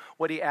do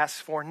what he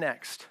asks for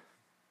next.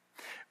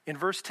 In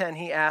verse 10,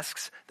 he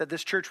asks that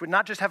this church would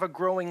not just have a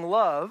growing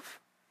love,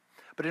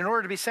 but in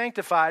order to be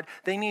sanctified,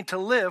 they need to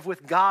live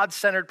with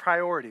God-centered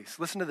priorities.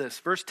 Listen to this,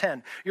 verse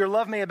 10. Your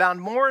love may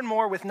abound more and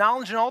more with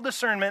knowledge and all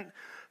discernment,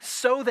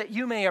 so that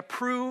you may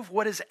approve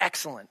what is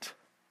excellent.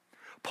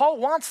 Paul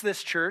wants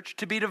this church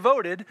to be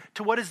devoted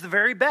to what is the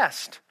very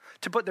best,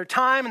 to put their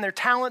time and their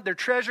talent, their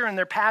treasure and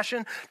their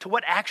passion to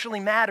what actually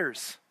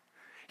matters.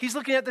 He's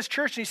looking at this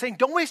church and he's saying,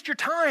 don't waste your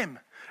time.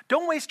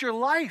 Don't waste your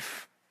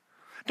life.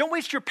 Don't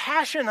waste your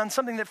passion on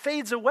something that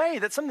fades away,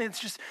 that's something that's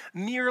just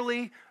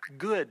merely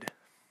good.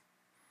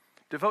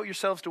 Devote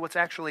yourselves to what's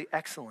actually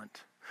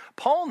excellent.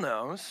 Paul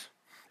knows,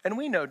 and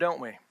we know,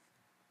 don't we,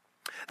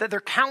 that there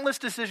are countless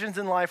decisions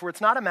in life where it's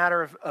not a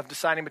matter of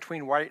deciding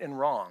between right and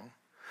wrong,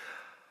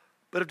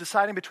 but of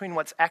deciding between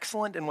what's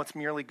excellent and what's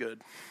merely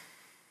good.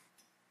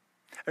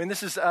 I mean,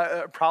 this is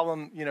a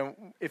problem,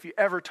 if you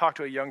ever talk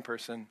to a young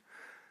person,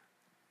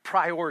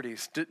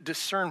 priorities,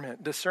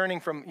 discernment, discerning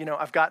from,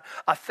 I've got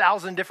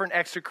 1,000 different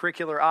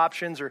extracurricular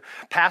options or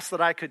paths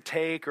that I could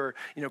take or,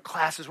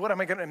 classes, what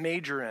am I going to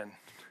major in?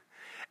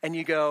 And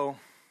you go,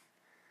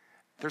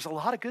 there's a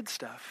lot of good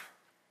stuff,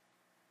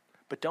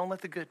 but don't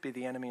let the good be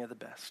the enemy of the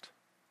best.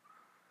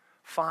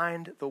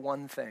 Find the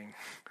one thing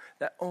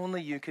that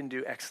only you can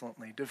do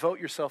excellently. Devote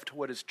yourself to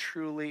what is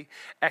truly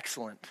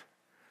excellent.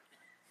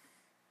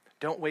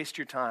 Don't waste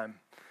your time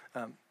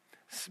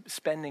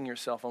spending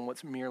yourself on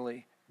what's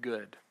merely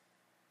good.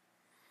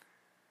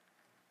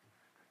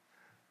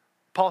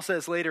 Paul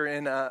says later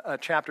in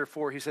chapter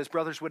 4, he says,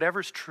 brothers,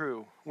 whatever's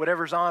true,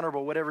 whatever's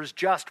honorable, whatever's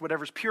just,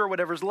 whatever's pure,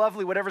 whatever's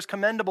lovely, whatever's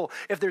commendable,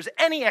 if there's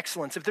any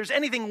excellence, if there's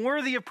anything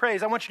worthy of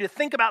praise, I want you to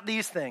think about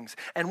these things.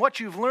 And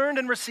what you've learned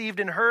and received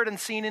and heard and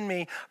seen in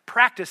me,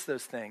 practice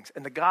those things,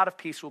 and the God of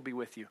peace will be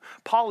with you.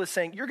 Paul is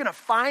saying, you're going to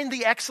find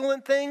the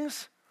excellent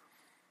things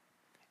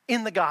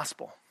in the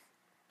gospel.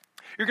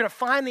 You're going to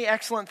find the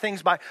excellent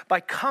things by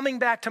coming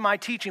back to my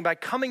teaching, by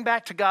coming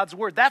back to God's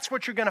word. That's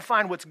what you're going to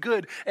find, what's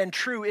good and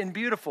true and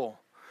beautiful.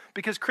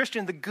 Because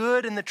Christian, the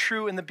good and the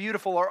true and the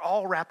beautiful are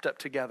all wrapped up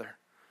together.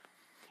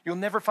 You'll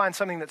never find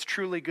something that's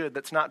truly good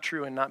that's not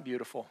true and not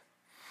beautiful.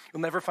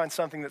 You'll never find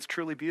something that's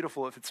truly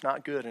beautiful if it's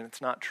not good and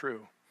it's not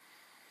true.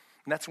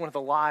 And that's one of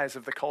the lies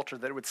of the culture,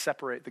 that it would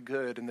separate the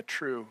good and the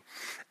true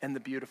and the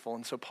beautiful.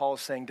 And so Paul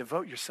is saying,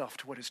 devote yourself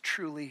to what is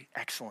truly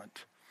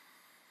excellent.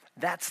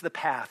 That's the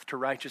path to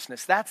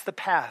righteousness. That's the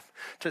path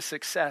to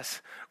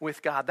success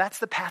with God. That's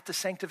the path to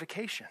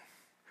sanctification.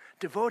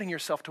 Devoting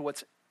yourself to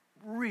what's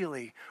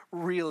really,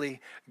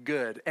 really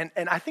good. And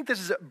I think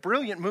this is a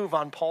brilliant move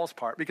on Paul's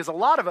part, because a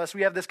lot of us,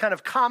 we have this kind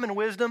of common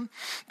wisdom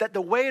that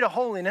the way to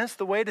holiness,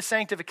 the way to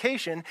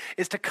sanctification,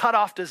 is to cut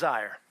off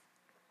desire.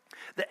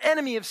 The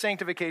enemy of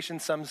sanctification,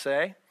 some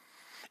say,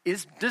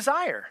 is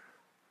desire.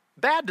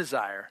 Bad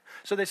desire.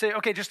 So they say,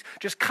 okay,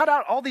 just cut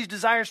out all these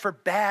desires for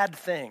bad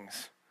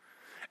things.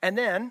 And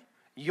then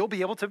you'll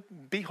be able to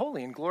be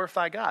holy and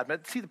glorify God.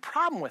 But see, the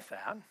problem with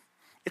that,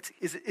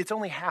 it's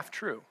only half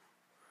true.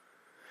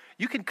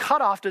 You can cut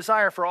off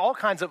desire for all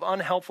kinds of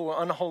unhelpful,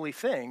 unholy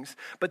things,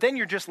 but then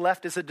you're just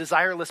left as a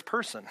desireless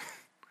person.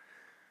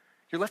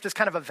 You're left as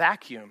kind of a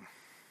vacuum.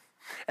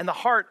 And the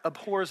heart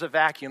abhors a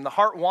vacuum. The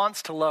heart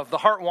wants to love. The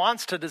heart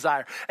wants to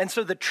desire. And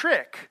so the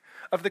trick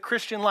of the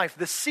Christian life,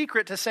 the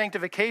secret to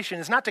sanctification,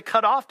 is not to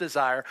cut off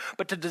desire,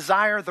 but to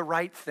desire the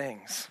right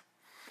things.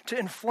 To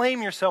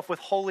inflame yourself with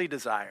holy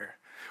desire,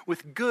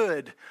 with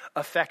good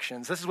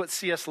affections. This is what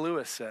C.S.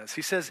 Lewis says.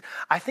 He says,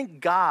 I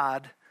think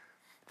God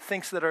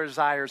thinks that our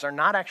desires are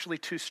not actually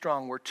too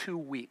strong, we're too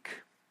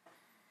weak.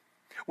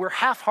 We're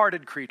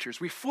half-hearted creatures.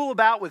 We fool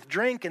about with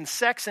drink and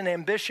sex and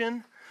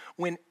ambition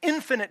when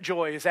infinite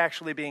joy is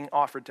actually being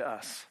offered to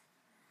us.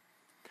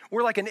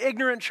 We're like an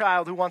ignorant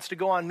child who wants to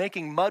go on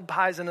making mud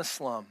pies in a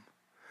slum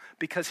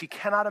because he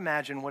cannot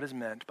imagine what is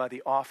meant by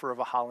the offer of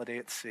a holiday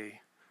at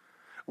sea.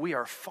 We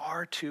are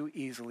far too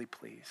easily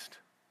pleased.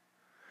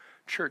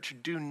 Church,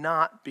 do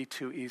not be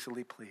too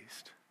easily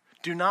pleased.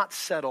 Do not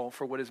settle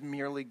for what is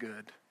merely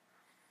good.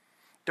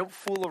 Don't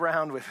fool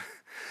around with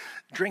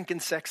drink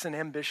and sex and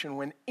ambition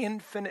when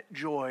infinite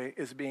joy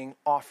is being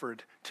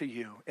offered to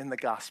you in the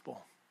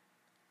gospel.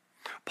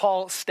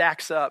 Paul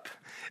stacks up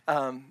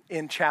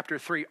in chapter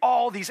 3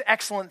 all these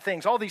excellent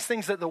things, all these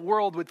things that the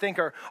world would think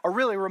are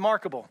really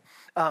remarkable.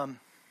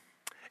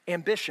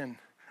 Ambition,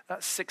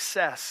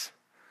 success,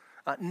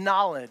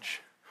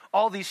 knowledge,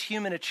 all these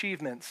human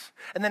achievements.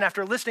 And then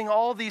after listing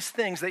all these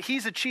things that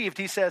he's achieved,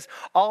 he says,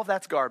 all of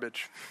that's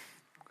garbage.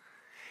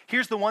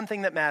 Here's the one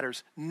thing that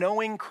matters: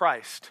 knowing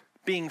Christ,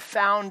 being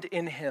found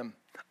in him,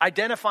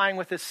 identifying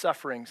with his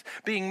sufferings,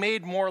 being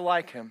made more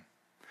like him,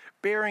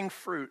 bearing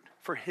fruit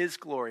for his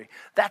glory.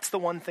 That's the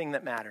one thing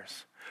that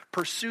matters.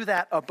 Pursue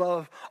that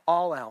above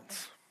all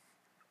else.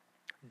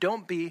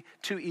 Don't be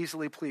too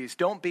easily pleased.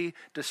 Don't be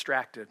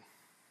distracted.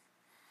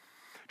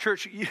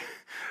 Church,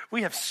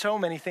 we have so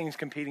many things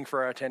competing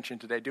for our attention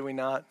today, do we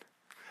not?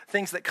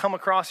 Things that come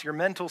across your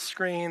mental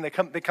screen, they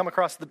come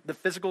across the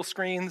physical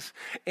screens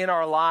in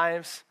our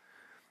lives.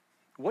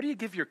 What do you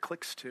give your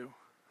clicks to?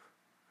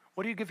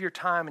 What do you give your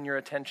time and your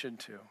attention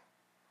to?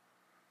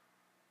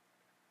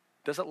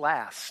 Does it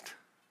last?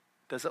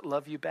 Does it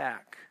love you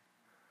back?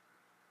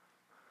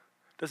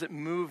 Does it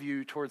move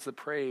you towards the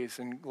praise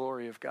and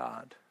glory of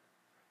God?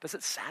 Does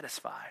it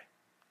satisfy?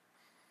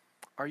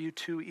 Are you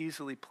too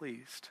easily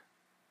pleased?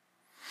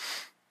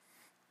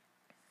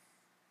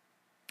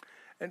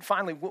 And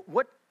finally,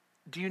 what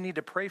do you need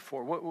to pray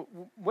for?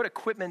 What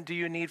equipment do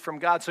you need from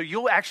God so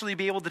you'll actually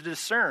be able to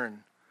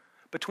discern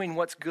between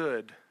what's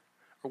good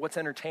or what's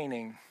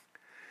entertaining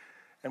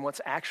and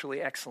what's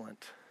actually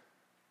excellent?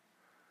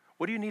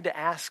 What do you need to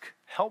ask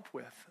help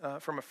with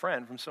from a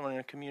friend, from someone in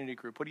a community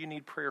group? What do you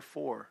need prayer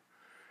for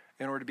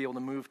in order to be able to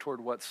move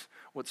toward what's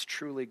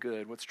truly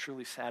good, what's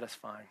truly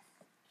satisfying?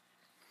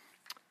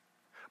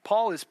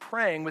 Paul is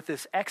praying with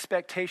this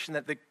expectation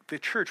that the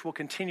church will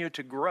continue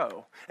to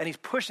grow. And he's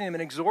pushing them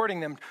and exhorting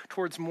them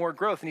towards more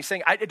growth. And he's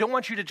saying, I don't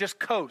want you to just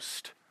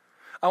coast.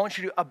 I want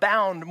you to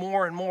abound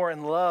more and more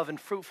in love and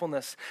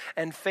fruitfulness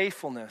and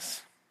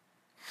faithfulness.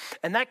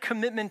 And that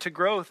commitment to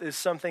growth is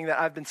something that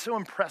I've been so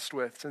impressed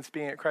with since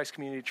being at Christ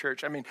Community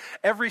Church. I mean,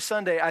 every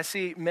Sunday I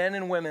see men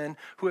and women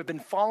who have been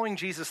following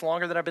Jesus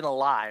longer than I've been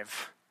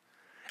alive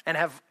and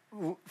have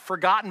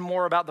forgotten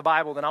more about the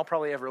Bible than I'll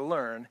probably ever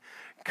learn,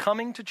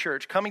 coming to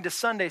church, coming to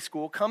Sunday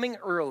school, coming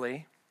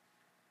early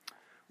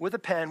with a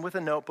pen, with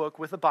a notebook,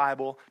 with a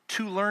Bible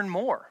to learn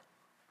more,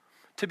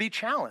 to be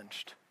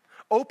challenged,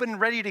 open,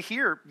 ready to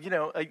hear,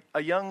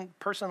 a young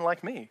person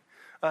like me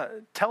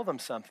tell them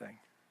something.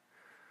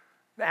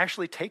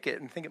 Actually take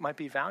it and think it might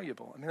be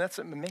valuable. I mean, that's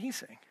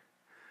amazing.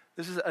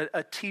 This is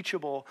a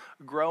teachable,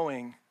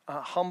 growing,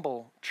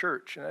 humble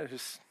church. And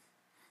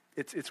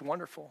it's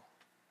wonderful.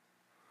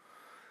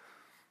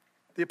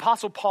 The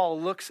Apostle Paul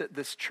looks at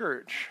this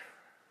church,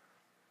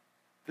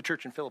 the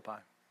church in Philippi,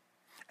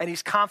 and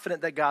he's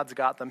confident that God's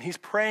got them. He's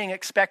praying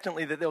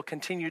expectantly that they'll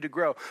continue to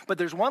grow. But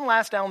there's one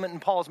last element in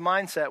Paul's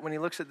mindset when he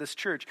looks at this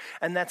church,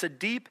 and that's a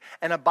deep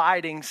and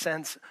abiding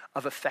sense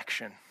of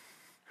affection.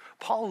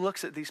 Paul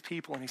looks at these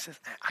people and he says,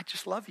 I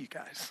just love you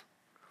guys.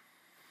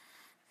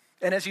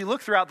 And as you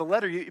look throughout the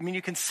letter,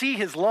 you can see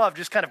his love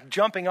just kind of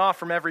jumping off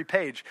from every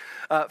page.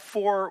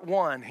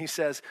 4:1, he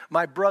says,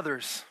 my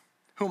brothers,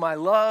 whom I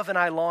love and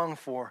I long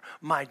for,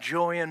 my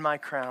joy and my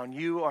crown,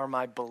 you are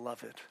my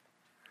beloved.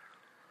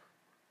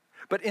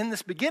 But in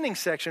this beginning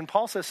section,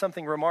 Paul says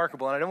something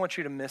remarkable, and I don't want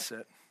you to miss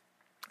it.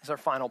 It's our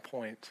final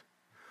point.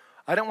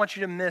 I don't want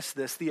you to miss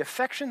this. The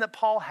affection that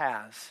Paul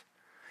has,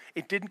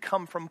 it didn't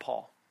come from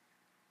Paul.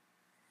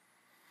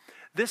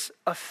 This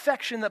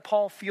affection that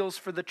Paul feels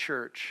for the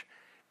church,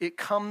 it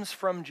comes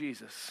from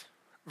Jesus.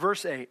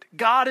 Verse 8,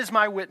 God is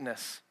my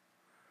witness.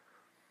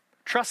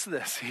 Trust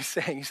this, he's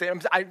saying,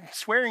 I'm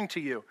swearing to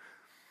you.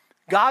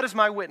 God is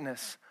my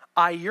witness.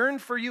 I yearn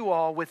for you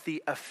all with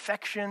the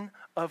affection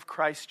of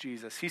Christ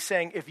Jesus. He's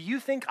saying, if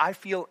you think I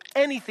feel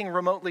anything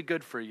remotely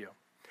good for you,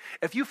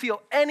 if you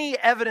feel any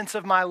evidence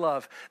of my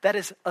love, that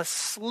is a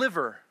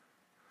sliver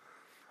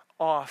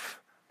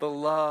off the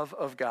love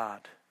of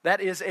God.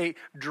 That is a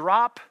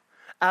drop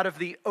out of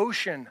the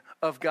ocean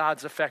of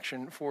God's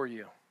affection for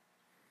you.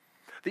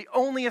 The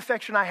only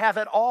affection I have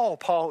at all,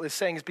 Paul is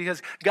saying, is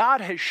because God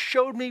has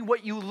showed me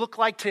what you look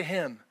like to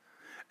him.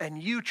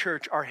 And you,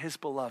 church, are his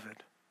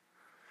beloved.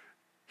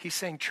 He's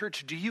saying,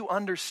 church, do you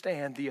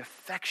understand the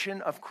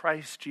affection of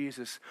Christ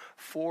Jesus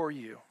for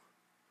you?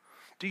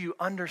 Do you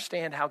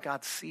understand how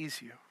God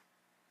sees you?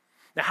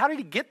 Now, how did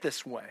he get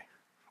this way?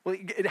 Well,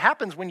 it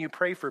happens when you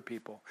pray for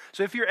people.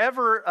 So if you're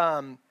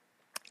ever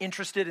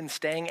interested in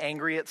staying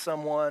angry at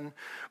someone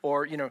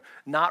or,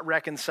 not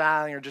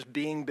reconciling or just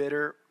being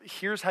bitter,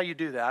 here's how you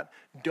do that.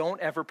 Don't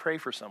ever pray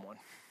for someone.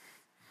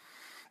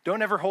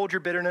 Don't ever hold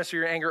your bitterness or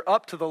your anger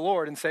up to the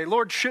Lord and say,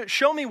 Lord,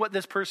 show me what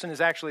this person is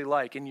actually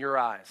like in your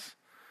eyes.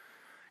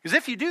 Because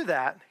if you do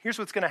that, here's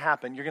what's going to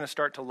happen. You're going to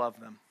start to love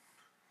them.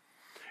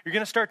 You're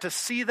going to start to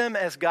see them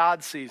as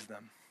God sees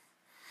them.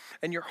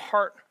 And your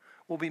heart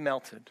will be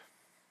melted.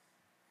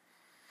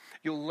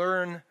 You'll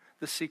learn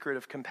the secret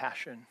of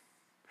compassion.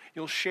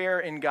 You'll share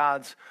in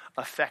God's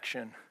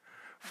affection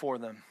for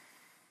them.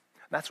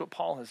 That's what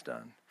Paul has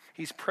done.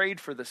 He's prayed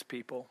for this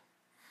people,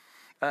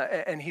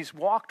 and he's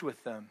walked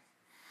with them.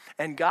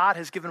 And God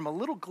has given him a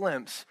little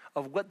glimpse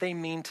of what they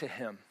mean to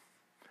him.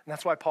 And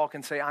that's why Paul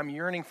can say, I'm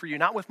yearning for you,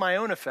 not with my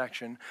own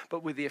affection,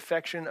 but with the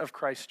affection of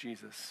Christ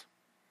Jesus.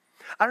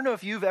 I don't know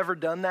if you've ever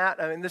done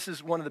that. I mean, this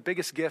is one of the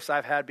biggest gifts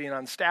I've had being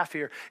on staff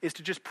here, is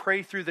to just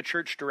pray through the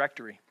church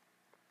directory.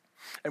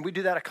 And we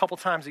do that a couple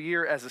times a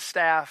year as a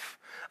staff.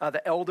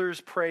 The elders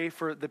pray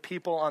for the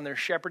people on their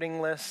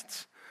shepherding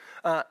lists.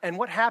 And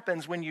what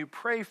happens when you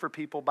pray for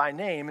people by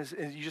name is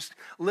you just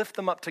lift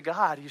them up to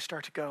God. You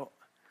start to go,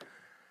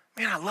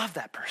 man, I love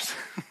that person.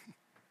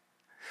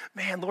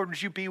 Man, Lord,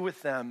 would you be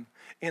with them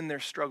in their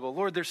struggle?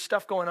 Lord, there's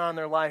stuff going on in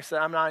their lives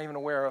that I'm not even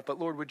aware of, but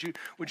Lord, would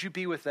you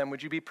be with them?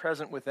 Would you be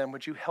present with them?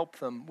 Would you help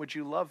them? Would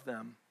you love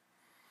them?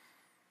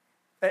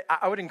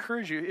 I would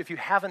encourage you, if you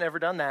haven't ever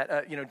done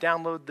that,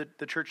 download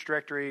the church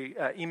directory,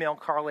 email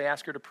Carly,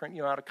 ask her to print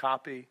you out a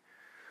copy.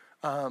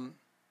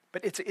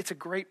 But it's a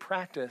great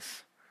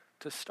practice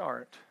to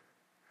start.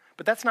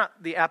 But that's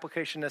not the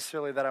application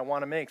necessarily that I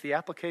want to make. The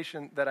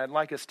application that I'd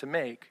like us to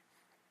make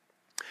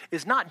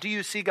is not, do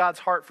you see God's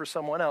heart for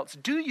someone else?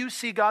 Do you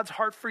see God's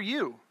heart for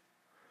you?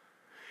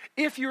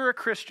 If you're a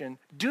Christian,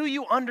 do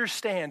you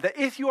understand that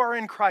if you are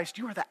in Christ,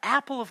 you are the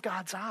apple of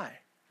God's eye?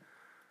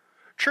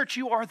 Church,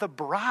 you are the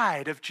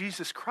bride of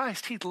Jesus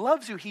Christ. He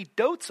loves you. He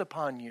dotes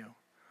upon you.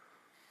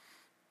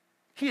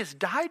 He has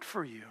died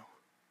for you.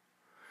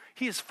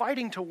 He is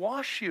fighting to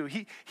wash you.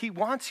 He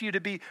wants you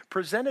to be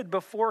presented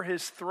before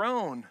his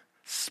throne,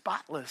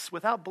 spotless,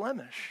 without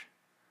blemish.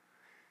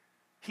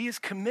 He is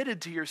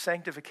committed to your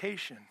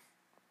sanctification.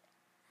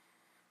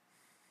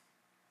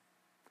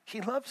 He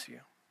loves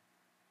you.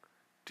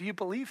 Do you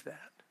believe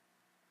that?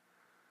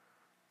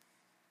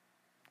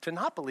 To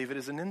not believe it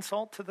is an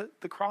insult to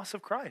the cross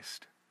of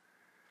Christ.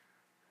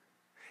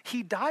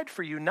 He died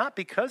for you not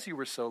because you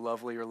were so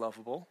lovely or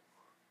lovable,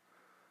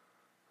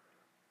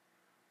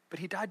 but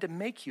he died to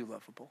make you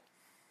lovable.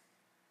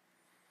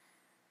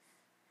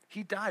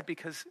 He died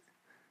because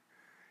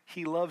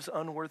he loves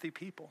unworthy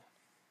people.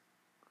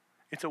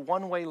 It's a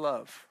one-way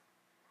love,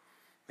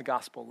 the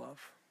gospel love.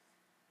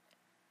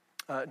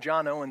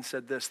 John Owen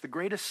said this, the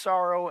greatest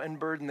sorrow and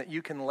burden that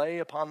you can lay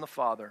upon the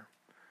Father,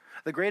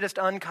 the greatest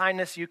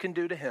unkindness you can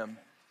do to him,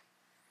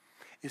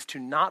 is to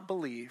not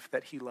believe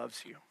that he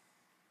loves you.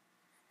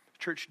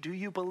 Church, do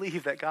you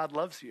believe that God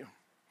loves you?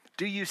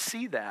 Do you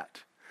see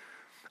that?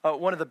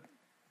 One of the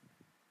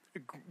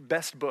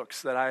best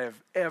books that I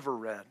have ever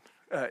read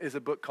is a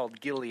book called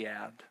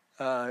Gilead.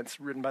 It's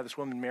written by this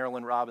woman,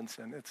 Marilyn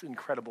Robinson. It's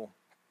incredible.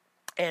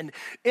 And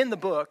in the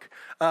book,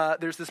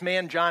 there's this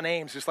man, John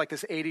Ames, just like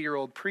this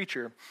 80-year-old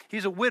preacher.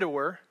 He's a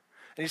widower,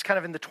 and he's kind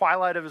of in the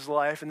twilight of his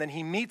life, and then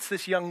he meets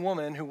this young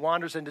woman who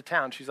wanders into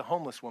town. She's a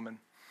homeless woman.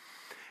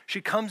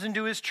 She comes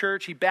into his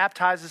church, he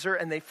baptizes her,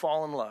 and they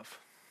fall in love.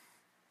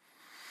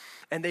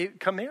 And they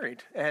become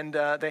married, and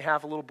they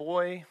have a little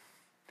boy.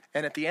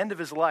 And at the end of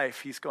his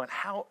life, he's going,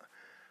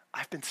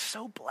 I've been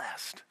so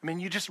blessed. I mean,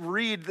 you just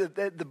read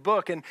the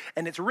book, and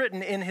it's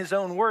written in his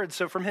own words.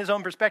 So from his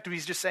own perspective,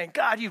 he's just saying,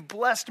 God, you've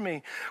blessed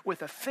me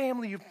with a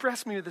family. You've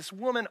blessed me with this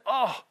woman.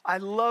 Oh, I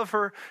love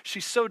her.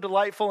 She's so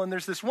delightful. And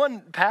there's this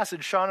one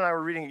passage, Sean and I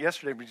were reading it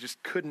yesterday, we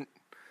just couldn't.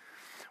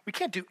 We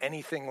can't do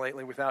anything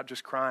lately without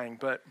just crying.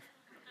 But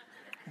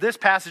this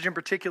passage in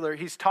particular,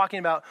 he's talking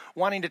about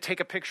wanting to take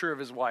a picture of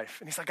his wife.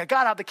 And he's like, I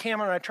got out the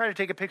camera and I tried to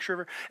take a picture of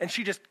her. And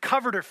she just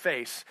covered her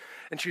face.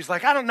 And she's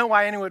like, I don't know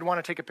why anyone would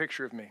want to take a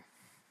picture of me.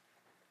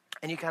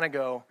 And you kind of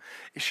go,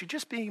 is she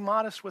just being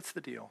modest? What's the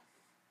deal?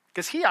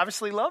 Because he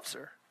obviously loves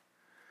her.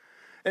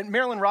 And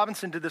Marilyn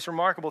Robinson did this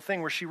remarkable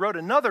thing where she wrote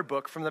another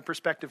book from the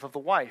perspective of the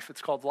wife.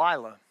 It's called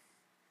Lila.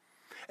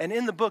 And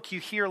in the book, you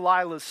hear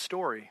Lila's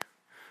story.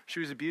 She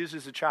was abused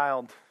as a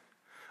child.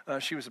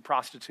 She was a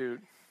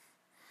prostitute.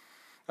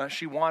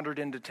 She wandered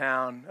into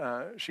town.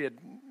 She had,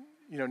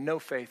 no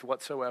faith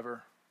whatsoever.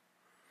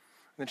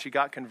 And then she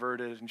got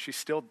converted, and she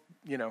still,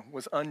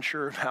 was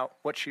unsure about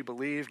what she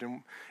believed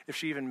and if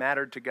she even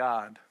mattered to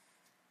God.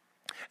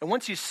 And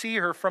once you see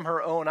her from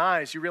her own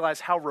eyes, you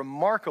realize how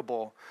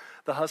remarkable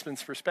the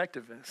husband's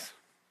perspective is.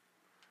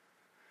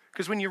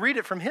 Because when you read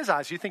it from his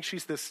eyes, you think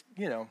she's this,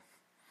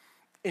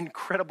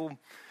 incredible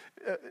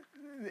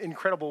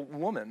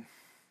woman.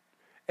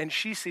 And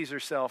she sees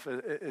herself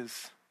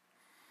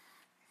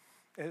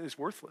as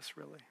worthless,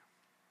 really.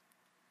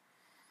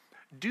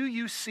 Do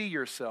you see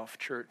yourself,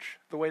 church,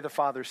 the way the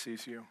Father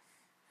sees you?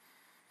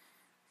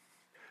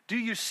 Do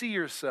you see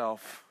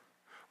yourself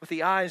with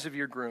the eyes of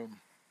your groom?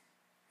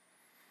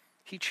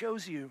 He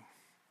chose you.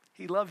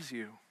 He loves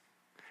you.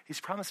 He's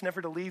promised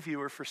never to leave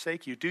you or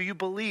forsake you. Do you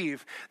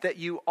believe that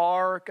you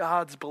are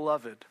God's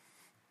beloved?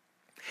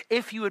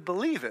 If you would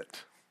believe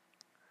it,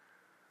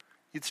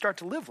 you'd start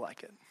to live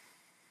like it.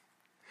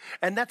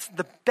 And that's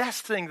the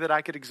best thing that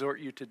I could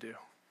exhort you to do.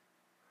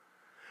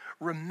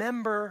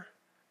 Remember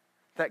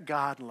that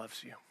God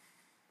loves you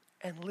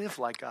and live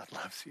like God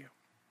loves you.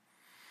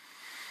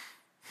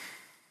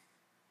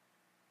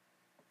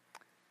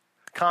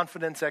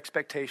 Confidence,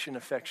 expectation,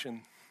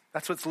 affection.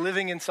 That's what's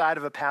living inside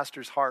of a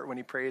pastor's heart when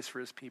he prays for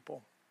his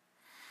people.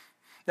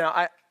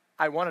 Now,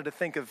 I wanted to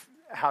think of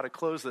how to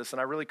close this, and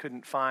I really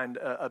couldn't find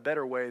a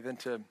better way than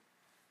to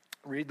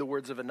read the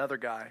words of another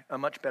guy, a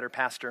much better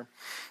pastor,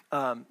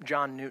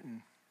 John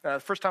Newton. The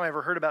first time I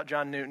ever heard about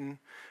John Newton,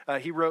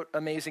 he wrote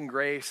Amazing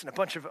Grace and a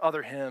bunch of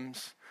other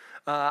hymns.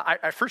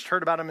 I first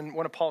heard about him in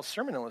one of Paul's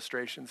sermon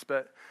illustrations,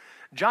 but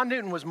John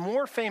Newton was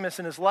more famous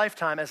in his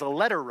lifetime as a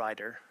letter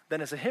writer than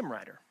as a hymn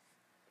writer.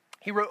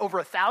 He wrote over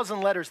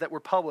 1,000 letters that were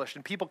published,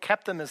 and people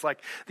kept them as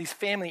like these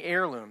family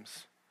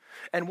heirlooms.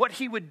 And what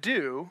he would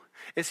do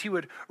is he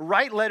would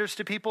write letters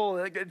to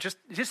people,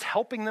 just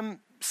helping them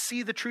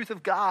see the truth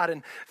of God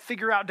and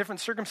figure out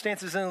different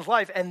circumstances in his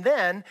life. And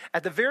then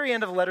at the very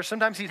end of the letter,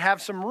 sometimes he'd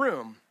have some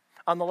room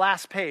on the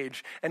last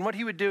page. And what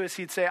he would do is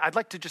he'd say, I'd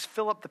like to just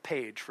fill up the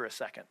page for a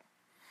second.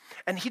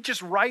 And he'd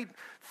just write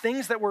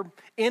things that were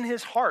in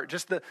his heart,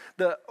 just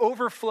the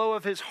overflow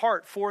of his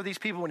heart for these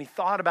people when he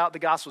thought about the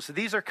gospel. So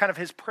these are kind of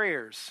his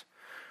prayers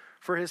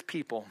for his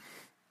people.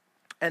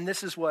 And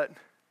this is what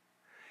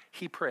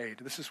he prayed.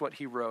 This is what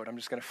he wrote. I'm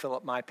just going to fill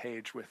up my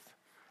page with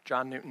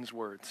John Newton's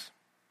words.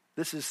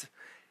 This is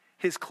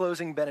his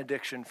closing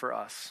benediction for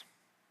us.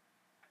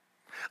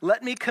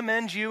 Let me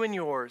commend you and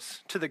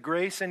yours to the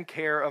grace and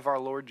care of our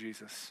Lord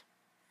Jesus.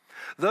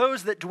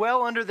 Those that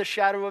dwell under the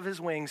shadow of his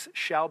wings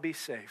shall be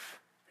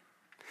safe.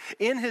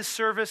 In his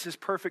service is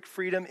perfect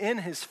freedom. In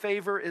his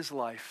favor is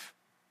life.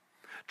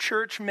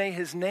 Church, may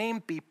his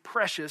name be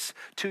precious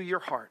to your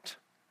heart.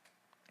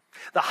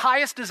 The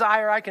highest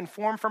desire I can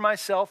form for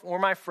myself or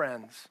my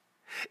friends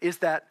is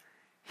that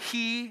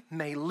he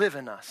may live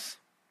in us,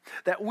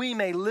 that we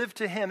may live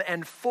to him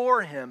and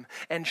for him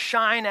and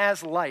shine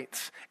as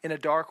lights in a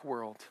dark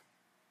world.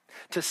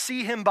 To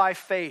see him by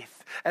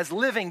faith as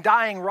living,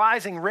 dying,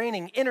 rising,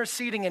 reigning,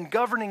 interceding, and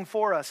governing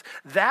for us,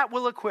 that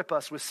will equip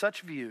us with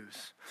such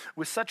views,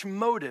 with such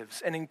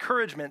motives and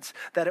encouragements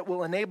that it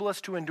will enable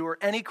us to endure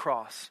any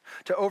cross,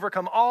 to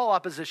overcome all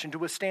opposition, to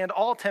withstand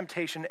all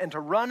temptation, and to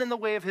run in the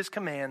way of his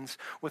commands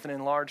with an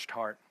enlarged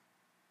heart.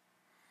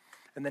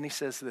 And then he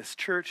says this,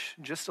 church,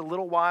 just a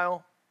little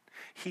while,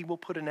 he will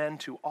put an end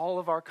to all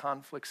of our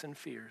conflicts and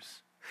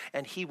fears,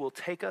 and he will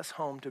take us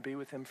home to be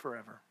with him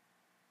forever.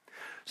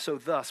 So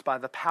thus, by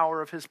the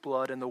power of his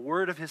blood and the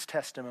word of his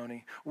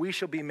testimony, we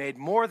shall be made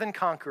more than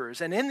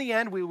conquerors. And in the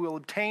end, we will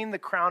obtain the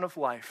crown of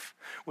life,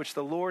 which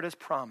the Lord has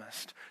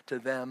promised to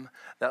them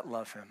that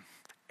love him.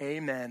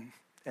 Amen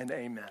and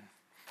amen.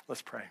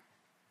 Let's pray.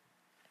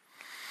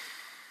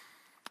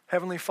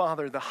 Heavenly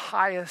Father, the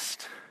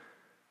highest,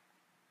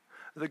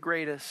 the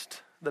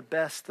greatest, the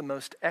best, the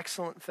most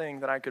excellent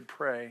thing that I could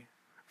pray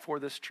for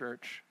this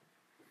church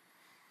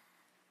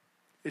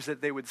is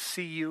that they would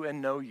see you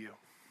and know you.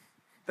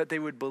 That they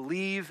would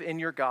believe in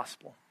your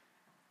gospel,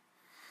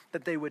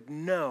 that they would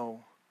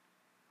know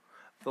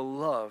the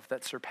love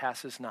that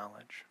surpasses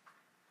knowledge.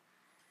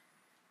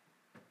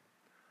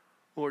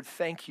 Lord,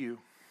 thank you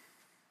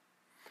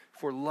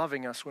for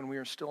loving us when we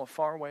are still a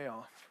far way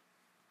off,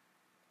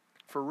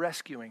 for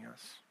rescuing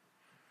us.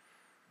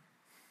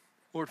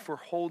 Lord, for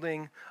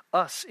holding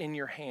us in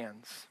your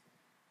hands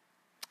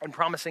and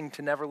promising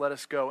to never let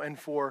us go, and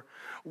for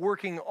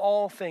working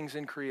all things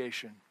in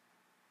creation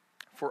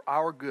for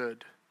our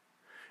good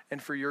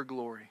and for your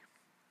glory.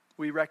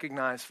 We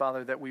recognize,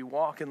 Father, that we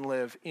walk and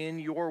live in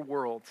your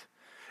world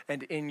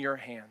and in your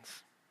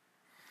hands.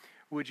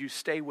 Would you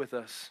stay with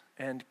us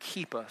and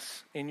keep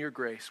us in your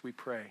grace, we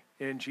pray.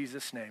 In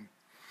Jesus' name,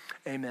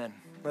 amen.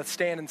 Let's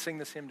stand and sing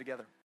this hymn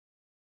together.